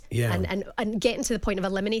process and getting to the point of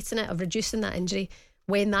eliminating it, of reducing that injury.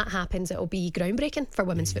 When that happens, it'll be groundbreaking for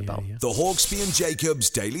women's football. The Hawksbee and Jacobs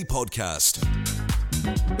Daily Podcast.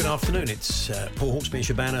 Good afternoon, it's Paul Hawksbee and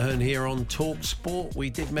Shabana Hearn here on Talk Sport. We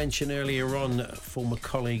did mention earlier on former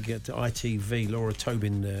colleague at ITV, Laura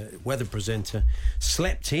Tobin, weather presenter,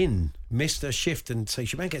 slept in, missed her shift, and so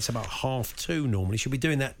Shabana gets about 2:30 normally. She'll be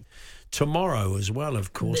doing that tomorrow as well,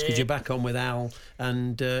 of course, because you're back on with Al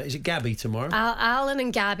and is it Gabby tomorrow? Alan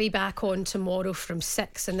and Gabby back on tomorrow from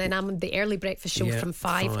 6, and then I'm on the early breakfast show from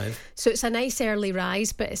 5. So it's a nice early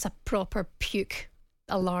rise, but it's a proper puke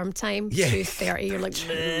alarm time. 2:30. You're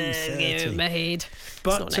like, my head.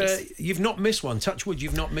 But nice. You've not missed one. Touch wood,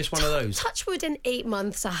 you've not missed one of those. Touch wood, in 8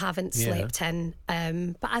 months I haven't slept in.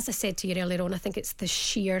 But as I said to you earlier on, I think it's the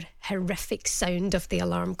sheer horrific sound of the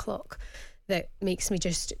alarm clock that makes me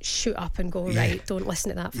just shoot up and go, right, don't listen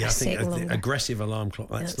to that for a second longer. Aggressive alarm clock,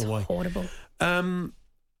 that's the way. Horrible.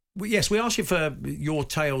 Yes, we asked you for your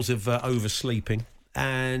tales of oversleeping,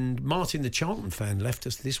 and Martin, the Charlton fan, left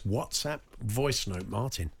us this WhatsApp voice note.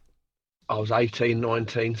 Martin. I was 18,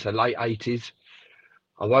 19, so late 80s.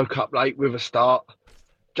 I woke up late with a start,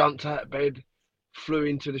 jumped out of bed, flew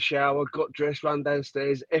into the shower, got dressed, ran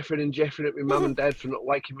downstairs, effing and jeffing at my mum and dad for not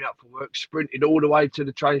waking me up for work, sprinted all the way to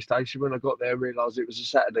the train station. When I got there, I realised it was a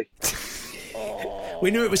Saturday.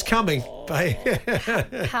 We knew it was coming.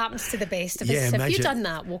 Happens to the best of us. Have imagine. You done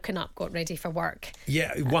that? Woken up, got ready for work?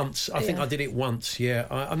 Yeah, once. I think I did it once, yeah.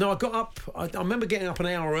 I got up, I remember getting up an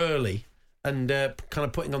hour early and kind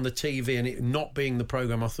of putting on the TV and it not being the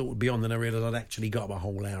programme I thought would be on, then I realised I'd actually got up a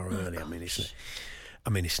whole hour early. I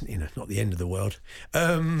mean, it's not the end of the world.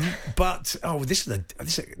 But this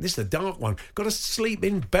is a dark one. Got a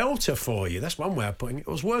sleep-in belter for you. That's one way of putting it.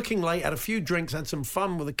 I was working late, had a few drinks, had some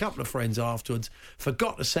fun with a couple of friends afterwards,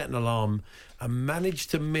 forgot to set an alarm and managed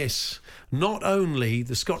to miss not only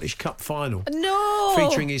the Scottish Cup final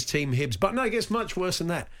featuring his team Hibs, but no, it gets much worse than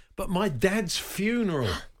that, but my dad's funeral.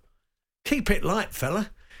 Keep it light,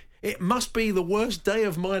 fella. It must be the worst day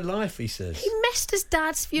of my life, he says. He missed his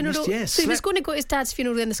dad's funeral. Yes, he was going to go to his dad's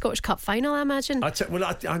funeral in the Scottish Cup final, I imagine.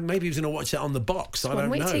 Maybe he was going to watch that on the box. I don't know.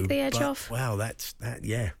 One way to take the edge off. Wow,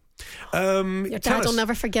 yeah. Your dad will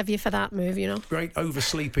never forgive you for that move, you know. Great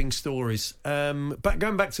oversleeping stories.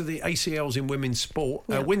 Going back to the ACLs in women's sport,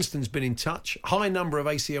 Winston's been in touch. High number of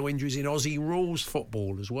ACL injuries in Aussie rules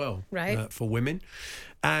football as well, right? For women.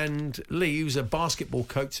 And Lee, who's a basketball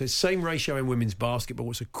coach, says same ratio in women's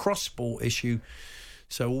basketball. It's a cross-sport issue,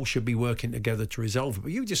 so all should be working together to resolve it.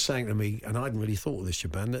 But you were just saying to me, and I hadn't really thought of this,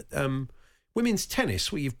 Shaban, that women's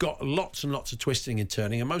tennis, where you've got lots and lots of twisting and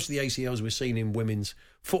turning, and most of the ACLs we've seen in women's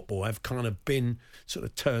football have kind of been sort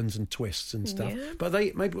of turns and twists and stuff. Yeah. But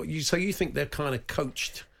you think they're kind of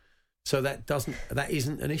coached, so that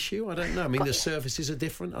isn't an issue? I don't know. I mean, the surfaces are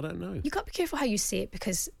different. I don't know. You got to be careful how you say it,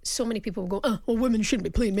 because so many people will go, women shouldn't be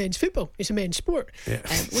playing men's football. It's a men's sport. Yeah.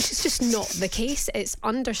 Which is just not the case. It's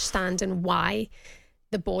understanding why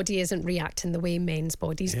the body isn't reacting the way men's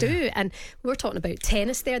bodies do. And we were talking about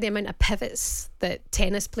tennis there, the amount of pivots that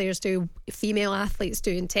tennis players do, female athletes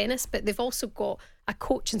do in tennis, but they've also got a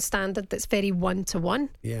coaching standard that's very one-to-one.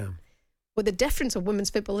 Yeah. Well, the difference of women's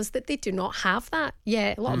football is that they do not have that.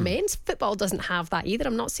 Yeah, a lot of men's football doesn't have that either.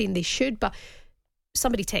 I'm not saying they should, but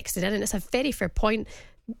somebody texted in, and it's a very fair point.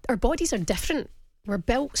 Our bodies are different. We're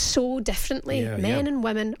built so differently. Men and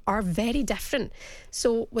women are very different.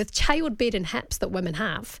 So with childbearing hips that women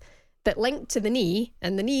have, that link to the knee,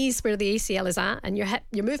 and the knee's where the ACL is at, and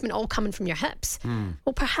your movement all coming from your hips,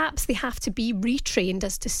 well, perhaps they have to be retrained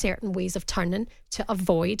as to certain ways of turning to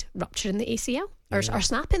avoid rupturing the ACL or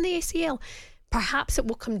snapping the ACL. Perhaps it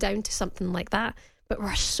will come down to something like that, but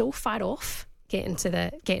we're so far off getting to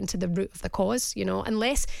the root of the cause, you know,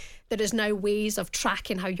 unless there is now ways of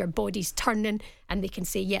tracking how your body's turning, and they can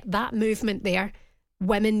say, that movement there,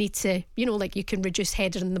 women need to, you know, like you can reduce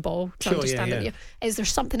heading in the ball to understand it. Is there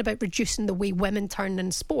something about reducing the way women turn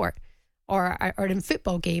in sport or in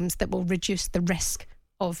football games that will reduce the risk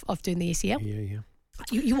of doing the ACL? Yeah.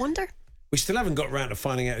 You wonder? We still haven't got round to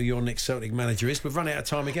finding out who your next Celtic manager is. We've run out of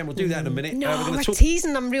time again. We'll do that in a minute. No, we're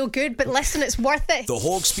teasing them real good, but listen, it's worth it. The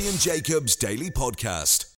Hawksbee and Jacobs Daily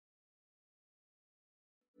Podcast.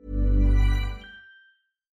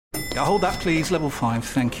 Hold that, please. Level 5,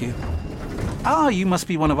 thank you. You must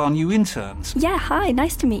be one of our new interns. Yeah, hi,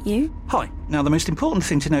 nice to meet you. Hi. Now, the most important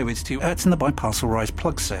thing to know is to in the Biparcel Rise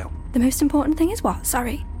plug sale. The most important thing is what?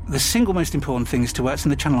 Sorry. The single most important thing is to in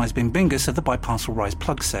the Channelized Bin Bingus of the Biparcel Rise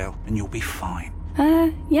plug sale, and you'll be fine.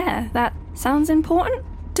 Yeah, that sounds important.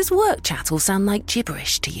 Does work chat all sound like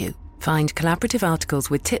gibberish to you? Find collaborative articles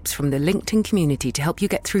with tips from the LinkedIn community to help you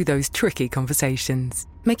get through those tricky conversations.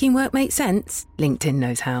 Making work make sense? LinkedIn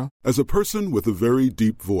knows how. As a person with a very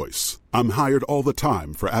deep voice, I'm hired all the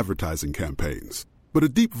time for advertising campaigns. But a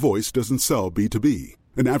deep voice doesn't sell B2B,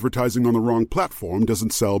 and advertising on the wrong platform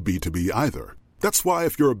doesn't sell B2B either. That's why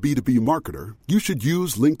if you're a B2B marketer, you should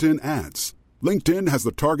use LinkedIn ads. LinkedIn has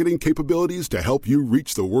the targeting capabilities to help you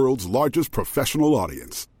reach the world's largest professional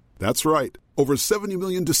audience. That's right, over 70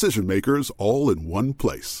 million decision makers all in one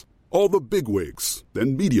place. All the big wigs,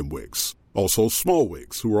 then medium wigs. Also small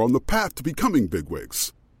wigs who are on the path to becoming big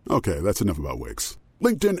wigs. Okay, that's enough about wigs.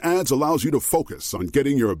 LinkedIn ads allows you to focus on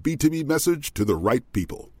getting your B2B message to the right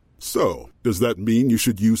people. So, does that mean you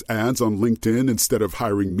should use ads on LinkedIn instead of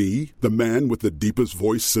hiring me, the man with the deepest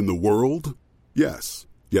voice in the world? Yes.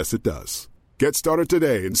 Yes, it does. Get started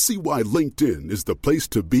today and see why LinkedIn is the place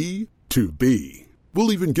to be to be.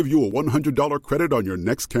 We'll even give you a $100 credit on your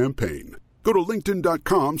next campaign. Go to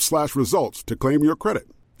linkedin.com/results to claim your credit.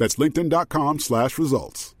 That's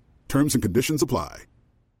linkedin.com/results. Terms and conditions apply.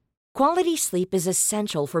 Quality sleep is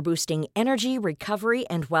essential for boosting energy, recovery,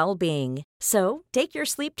 and well-being. So, take your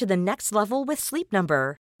sleep to the next level with Sleep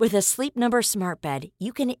Number. With a Sleep Number smart bed,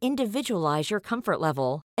 you can individualize your comfort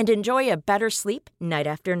level and enjoy a better sleep night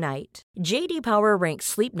after night. J.D. Power ranks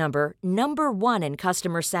Sleep Number #1 in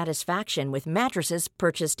customer satisfaction with mattresses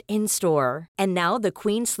purchased in-store. And now the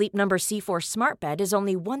Queen Sleep Number C4 smart bed is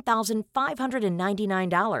only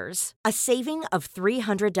 $1,599, a saving of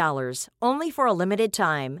 $300, only for a limited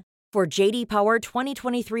time. For J.D. Power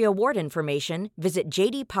 2023 award information, visit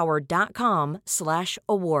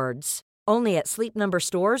jdpower.com/awards. Only at Sleep Number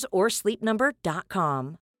stores or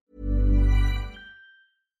sleepnumber.com.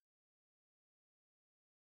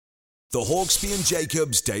 The Hawksbee and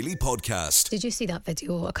Jacobs Daily Podcast. Did you see that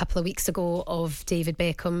video a couple of weeks ago of David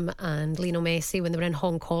Beckham and Lionel Messi when they were in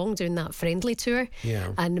Hong Kong doing that friendly tour?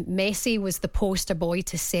 Yeah. And Messi was the poster boy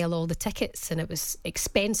to sell all the tickets, and it was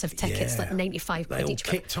expensive tickets, like 95 quid They all each.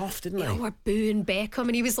 kicked off, didn't they? They all were booing Beckham,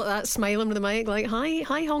 and he was like that, smiling with the mic, like,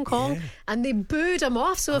 hi Hong Kong. Yeah. And they booed him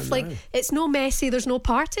off. So if, like, it's no Messi, there's no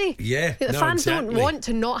party. Yeah, The fans don't want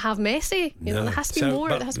to not have Messi. You know, there has to be more.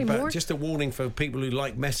 There has to be more. Just a warning for people who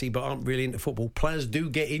like Messi but aren't really into football. Players do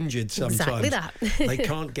get injured sometimes. Exactly that. They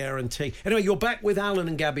can't guarantee. Anyway, you're back with Alan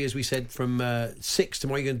and Gabby, as we said, from 6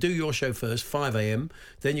 tomorrow. You're going to do your show first, 5 a.m.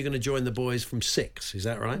 Then you're going to join the boys from 6. Is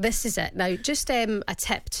that right? This is it. Now, just a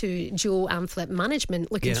tip to Joe Amflip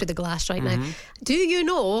Management looking through the glass right now. Do you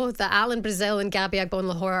know that Alan Brazil and Gabby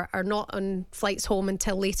Agbon-Lahore are not on flights home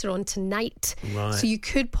until later on tonight? Right. So you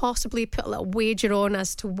could possibly put a little wager on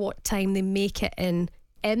as to what time they make it in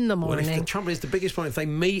the morning. Well, if the trouble is, the biggest point, if they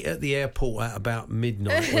meet at the airport at about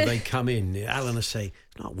midnight, when they come in, Alan will say,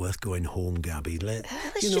 "It's not worth going home, Gabby. I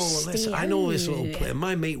know this little place.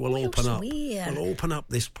 My meat will open up. We'll open up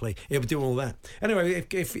this place. It'll do all that." Anyway,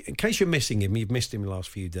 if in case you're missing him, you've missed him the last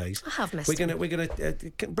few days. I have missed him. We're gonna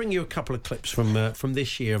bring you a couple of clips from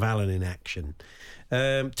this year of Alan in action.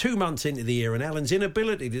 2 months into the year, and Alan's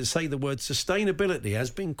inability to say the word sustainability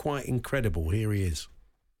has been quite incredible. Here he is.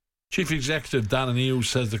 Chief Executive Dan O'Neill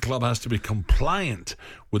says the club has to be compliant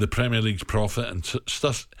with the Premier League's profit and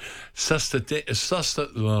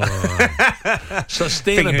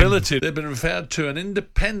sustainability. They've been referred to an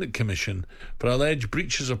independent commission for alleged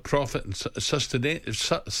breaches of profit and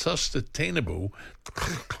sustainable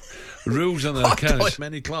rules in their accounts.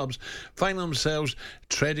 Many clubs find themselves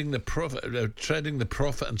treading the profit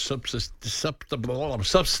and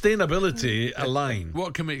sustainability line.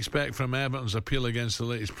 What can we expect from Everton's appeal against the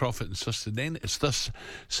latest profit and sustainability?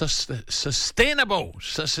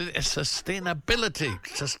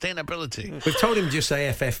 We've told him just say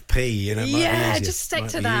FFP. You know, it might be easier. Just stick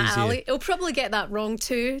to that, Ali. He'll probably get that wrong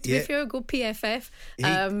too. To be fair, go PFF. He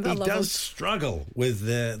does struggle with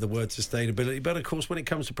the word sustainability, but of course, when it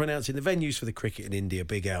comes to pronouncing the venues for the cricket in India,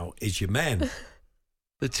 Big Al is your man.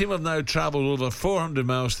 The team have now travelled over 400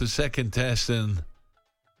 miles to the second test in...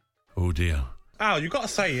 Oh dear. Al, you've got to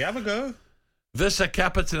say it. Have a go.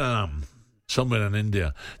 Visakhapatnam, somewhere in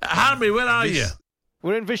India. Harvey, where are you?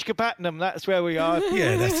 We're in Visakhapatnam. That's where we are.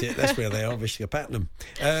 Yeah, that's it. That's where they are, Visakhapatnam.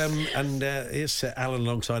 And here's Alan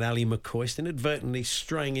alongside Ali McCoist, inadvertently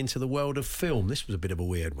straying into the world of film. This was a bit of a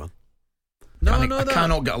weird one. I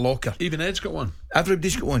cannot get a locker. Even Ed's got one.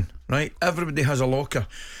 Everybody's got one, right? Everybody has a locker.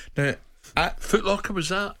 Now, Foot Locker, was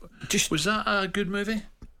that a good movie?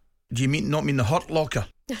 Do you not mean the Hurt Locker?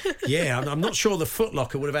 Yeah, I'm not sure the Foot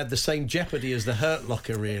Locker would have had the same jeopardy as the Hurt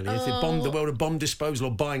Locker, really. Is it the world of bomb disposal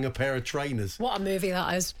or buying a pair of trainers? What a movie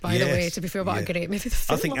that is, by the way, to be fair, what a great movie.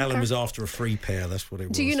 I think Alan was after a free pair, that's what it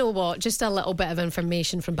was. Do you know what? Just a little bit of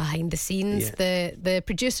information from behind the scenes. Yeah. The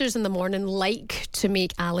producers in the morning like to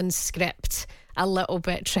make Alan's script a little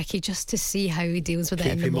bit tricky just to see how he deals with it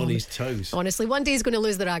in the Keep him moment. on his toes. Honestly, one day he's going to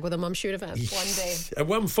lose the rag with him, I'm sure of it. One day. And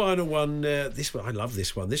one final one, this one, I love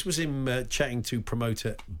this one. This was him chatting to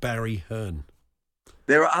promoter Barry Hearn.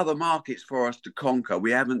 There are other markets for us to conquer.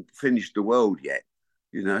 We haven't finished the world yet,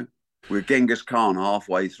 you know. We're Genghis Khan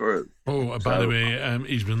halfway through. Oh, by the way,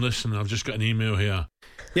 he's been listening. I've just got an email here.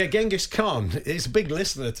 Yeah, Genghis Khan is a big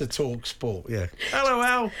listener to Talk Sport. Yeah. Hello,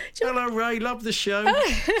 Al. Hello, Ray. Love the show.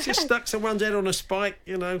 Just stuck someone's head on a spike,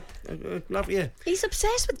 you know. Love you. He's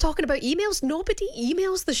obsessed with talking about emails. Nobody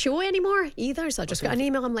emails the show anymore either. So I just got an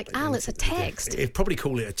email. I'm like, Al, it's a text. He'd probably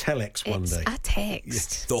call it a telex one day. It's a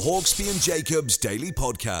text. The Hawksbee and Jacobs Daily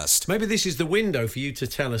Podcast. Maybe this is the window for you to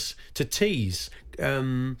tell us, to tease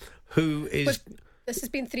who is... This has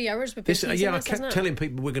been 3 hours. We've been I kept telling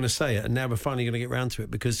people we're going to say it, and now we're finally going to get round to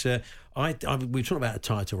it because we were talking about a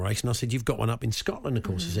title race, and I said, you've got one up in Scotland, of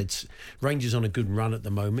course. I said, Rangers on a good run at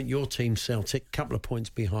the moment. Your team, Celtic, a couple of points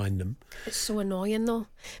behind them. It's so annoying, though,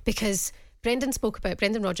 because Brendan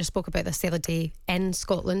Rodgers spoke about this the other day in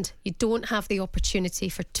Scotland. You don't have the opportunity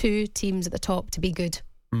for two teams at the top to be good.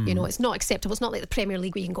 You know, it's not acceptable. It's not like the Premier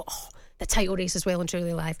League where you can go, the title race is well and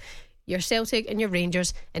truly alive. You're Celtic and you're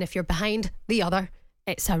Rangers, and if you're behind the other,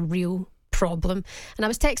 it's a real problem. And I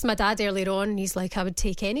was texting my dad earlier on, and he's like, I would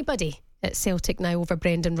take anybody at Celtic now over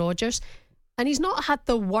Brendan Rodgers. And he's not had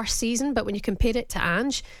the worst season, but when you compare it to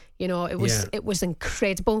Ange, you know, it was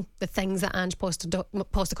incredible, the things that Ange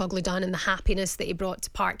Postecoglou done and the happiness that he brought to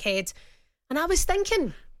Parkhead. And I was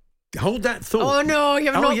thinking, hold that thought. Oh no,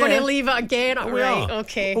 you're not going to leave it again.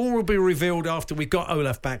 Okay. All will be revealed after we've got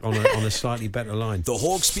Olaf back on a slightly better line. The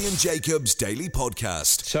Hawksbee and Jacobs Daily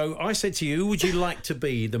Podcast. So I said to you, who would you like to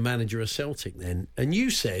be the manager of Celtic then? And you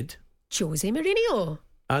said Jose Mourinho.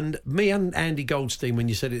 And me and Andy Goldstein, when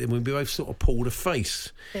you said it, we both sort of pulled a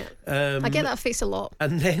face. Yeah. I get that face a lot.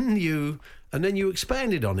 And then you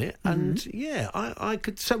expanded on it, and I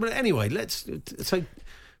could. So, but anyway, so.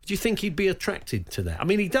 Do you think he'd be attracted to that? I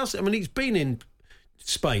mean, he does. I mean, he's been in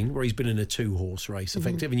Spain, where he's been in a 2-horse race,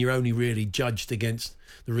 effective, and you're only really judged against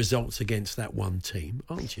the results against that one team,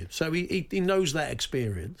 aren't you? So he knows that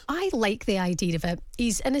experience. I like the idea of it.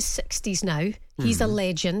 He's in his 60s now. He's a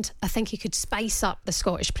legend. I think he could spice up the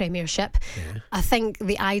Scottish Premiership. Yeah. I think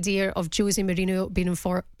the idea of Jose Mourinho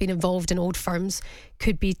being involved in old firms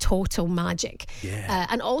could be total magic. Yeah.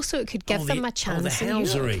 And also it could give them a chance. The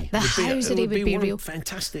housery. The housery would be real.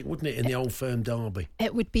 Fantastic, wouldn't it, in the Old Firm derby?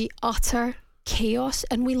 It would be utter chaos,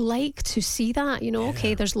 and we like to see that, you know.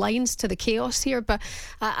 Okay, there's lines to the chaos here, but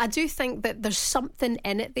I do think that there's something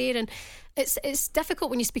in it there, and it's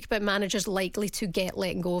difficult when you speak about managers likely to get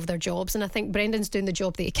let go of their jobs, and I think Brendan's doing the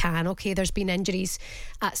job that he can. Okay, there's been injuries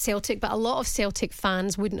at Celtic, but a lot of Celtic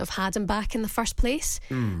fans wouldn't have had him back in the first place.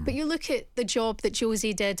 But you look at the job that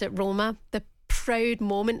Jose did at Roma, the proud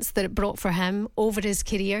moments that it brought for him over his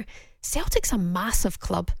career. Celtic's a massive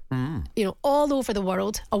club, you know, all over the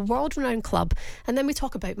world, a world-renowned club. And then we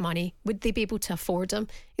talk about money. Would they be able to afford him?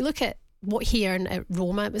 You look at what he earned at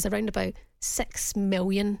Roma, it was around about 6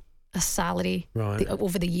 million a salary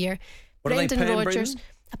over the year. What Brendan are they paying, Rodgers,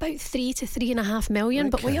 about 3 to 3.5 million.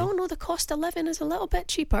 But we all know the cost of living is a little bit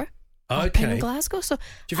cheaper. Up in Glasgow, so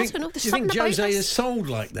do you think Jose is sold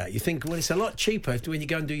like that? You think, well, it's a lot cheaper when you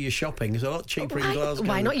go and do your shopping. It's a lot cheaper in Glasgow.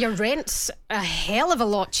 Why not? Your rent's a hell of a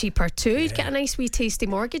lot cheaper too. You'd get a nice wee tasty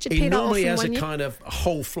mortgage. You'd pay that off in 1 year. He normally has a kind of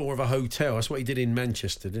whole floor of a hotel. That's what he did in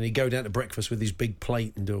Manchester. And he'd go down to breakfast with his big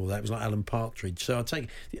plate and do all that. It was like Alan Partridge. So I take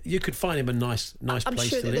you could find him a nice place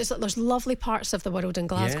sure to live. There's lovely parts of the world in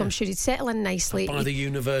Glasgow. Yeah. I'm sure he'd settle in nicely. By the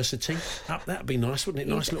university, that'd be nice, wouldn't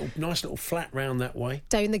it? Nice little flat round that way.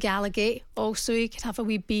 Down the Gallagate, also. You could have a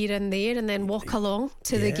wee beer in there and then walk along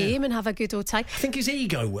to the game and have a good old time. I think his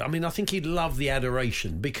ego, I mean, I think he'd love the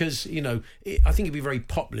adoration because, you know, I think he'd be very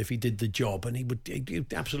popular if he did the job, and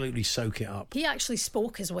he'd absolutely soak it up. He actually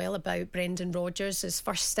spoke as well about Brendan Rodgers, his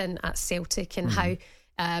first stint at Celtic, and how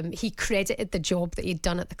he credited the job that he'd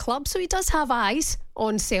done at the club. So he does have eyes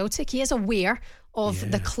on Celtic. He is aware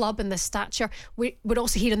of the club and the stature. We're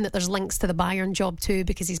also hearing that there's links to the Bayern job too,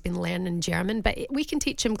 because he's been learning German, but we can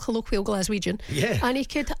teach him colloquial Glaswegian, and he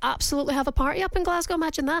could absolutely have a party up in Glasgow.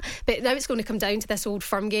 Imagine that. But now it's going to come down to this Old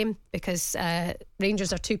Firm game, because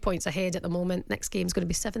Rangers are 2 points ahead at the moment. Next game's going to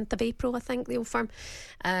be 7th of April, I think, the Old Firm,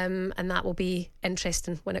 and that will be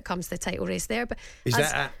interesting when it comes to the title race there. But is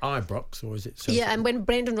that at Ibrox or is it Celtic? Yeah, and when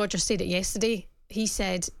Brendan Rodgers said it yesterday, he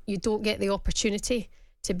said you don't get the opportunity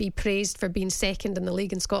to be praised for being second in the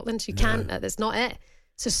league in Scotland. You can't. That's not it.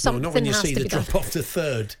 So something not when you has see to the be drop done. off to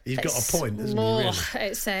third. You've got a point, isn't he? Really?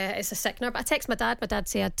 It's a sickener. But I text my dad. My dad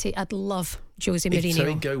said I'd love Jose Mourinho. So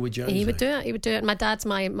he'd go with Jose. He would do it. He would do it. My dad's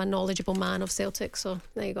my knowledgeable man of Celtic. So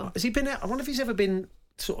there you go. Has he been out? I wonder if he's ever been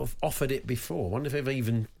sort of offered it before. I wonder if they've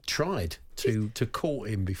even tried to court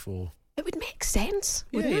him before. It would make sense,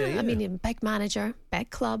 wouldn't it? I mean, big manager,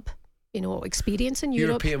 big club. You know, experience in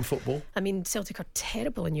Europe. European football. I mean, Celtic are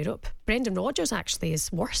terrible in Europe. Brendan Rodgers actually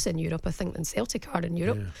is worse in Europe, I think, than Celtic are in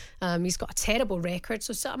Europe. Yeah. He's got a terrible record.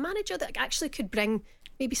 So a manager that actually could bring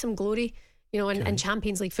maybe some glory, you know, in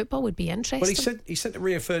Champions League football would be interesting. Well, he said to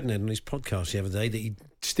Rio Ferdinand on his podcast the other day that he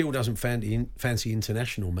still doesn't fancy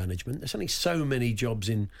international management. There's only so many jobs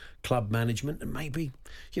in club management, and maybe,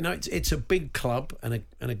 you know, it's a big club and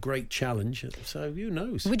a great challenge. So who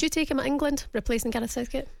knows? Would you take him at England, replacing Gareth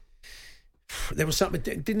Southgate? There was something,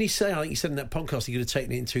 didn't he say? I think he said in that podcast he could have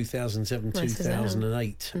taken it in 2007,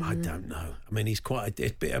 2008. I don't know. I mean, he's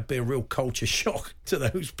it'd be a real culture shock to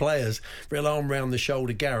those players. Real arm round the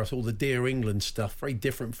shoulder, Gareth, all the Dear England stuff. Very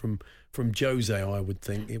different from Jose, I would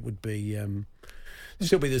think. It would be...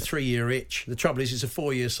 still be the 3-year itch. The trouble is, it's a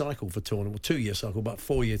 4-year cycle for tournament, 2-year cycle, but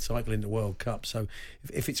 4-year cycle in the World Cup. So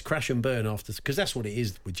if it's crash and burn after, because that's what it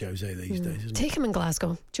is with Jose these days, isn't Take him in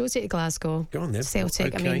Glasgow. Jose to Glasgow. Go on then.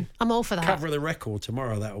 Celtic. Okay. I mean, I'm all for that. Cover of the record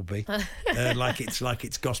tomorrow. That'll be like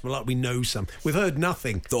it's gospel. Like we know some. We've heard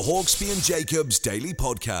nothing. The Hawksbee and Jacobs Daily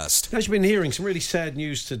Podcast. As you've been hearing, some really sad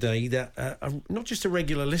news today that not just a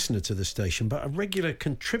regular listener to the station, but a regular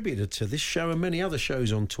contributor to this show and many other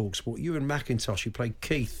shows on TalkSport, Ewan McIntosh, who played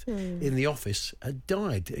Keith in The Office, had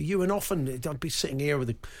died. Ewan often, I'd be sitting here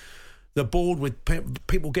with the board with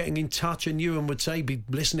people getting in touch, and Ewan would say, be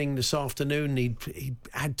listening this afternoon, he'd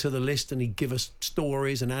add to the list and he'd give us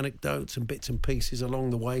stories and anecdotes and bits and pieces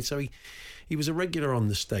along the way. So he was a regular on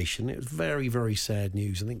the station. It was very, very sad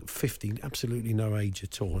news. I think 50, absolutely no age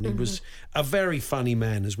at all. And he was a very funny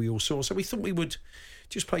man, as we all saw. So we thought we would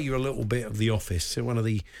just play you a little bit of The Office. So one of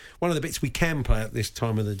the bits we can play at this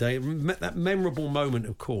time of the day. That memorable moment,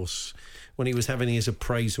 of course, when he was having his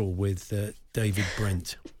appraisal with David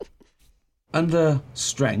Brent. Under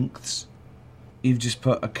strengths, you've just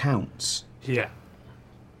put accounts. Yeah.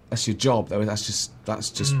 That's your job, though. That's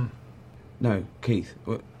just. No, Keith.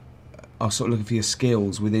 I was sort of looking for your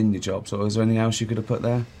skills within your job. So, is there anything else you could have put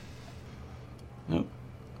there? No.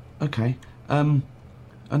 Okay.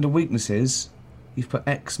 Under weaknesses, you've put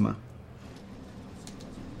eczema.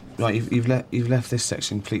 Right, you've left this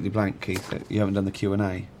section completely blank, Keith. You haven't done the Q&A.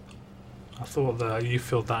 I thought that you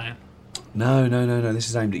filled that in. No. This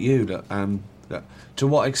is aimed at you. Look, to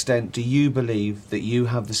what extent do you believe that you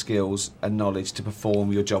have the skills and knowledge to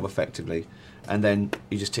perform your job effectively? And then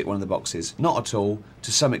you just tick one of the boxes. Not at all.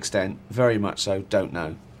 To some extent. Very much so. Don't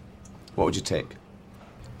know. What would you tick?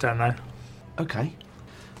 Don't know. Okay.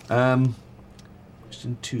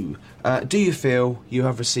 Question 2. Do you feel you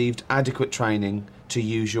have received adequate training to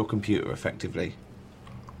use your computer effectively?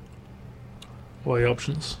 What are the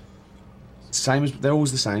options? Same as they're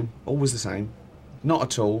always the same. Always the same. Not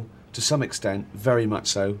at all. To some extent. Very much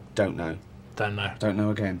so. Don't know. Don't know. Don't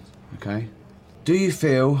know again. Okay. Do you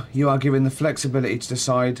feel you are given the flexibility to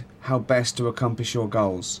decide how best to accomplish your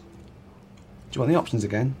goals? Do you want the options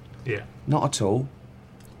again? Yeah. Not at all.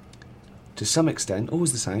 To some extent.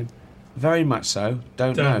 Always the same. Very much so.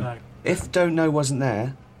 Don't know. If don't know wasn't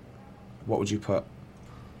there, what would you put?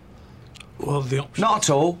 Well, the options. Not at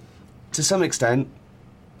all. To some extent.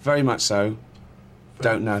 Very much so.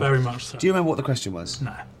 Don't know. Very much so. Do you remember what the question was?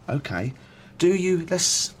 No. Okay. We're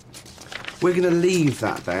going to leave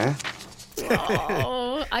that there.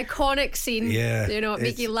 Oh, iconic scene. Yeah. You know,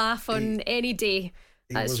 make you laugh on any day.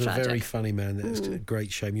 He That's was tragic. a very funny man. It's a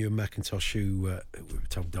great shame. Ewan McIntosh, who we were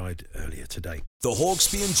told died earlier today. The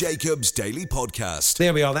Hawksbee and Jacobs Daily Podcast.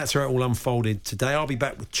 There we are. That's how it all unfolded today. I'll be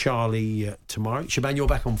back with Charlie tomorrow. Shaban, you're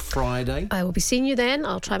back on Friday. I will be seeing you then.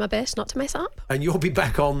 I'll try my best not to mess up. And you'll be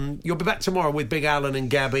back tomorrow with Big Alan and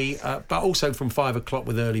Gabby, but also from 5 o'clock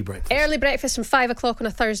with Early Breakfast. Early breakfast from 5 o'clock on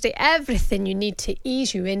a Thursday. Everything you need to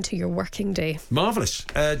ease you into your working day. Marvellous.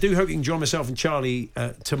 Do hope you can join myself and Charlie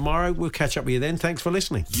tomorrow. We'll catch up with you then. Thanks for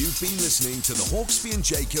listening. You've been listening to the Hawksbee and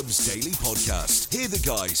Jacobs Daily Podcast. Hear the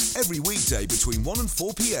guys every weekday between 1 and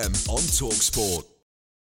 4 p.m. on TalkSport.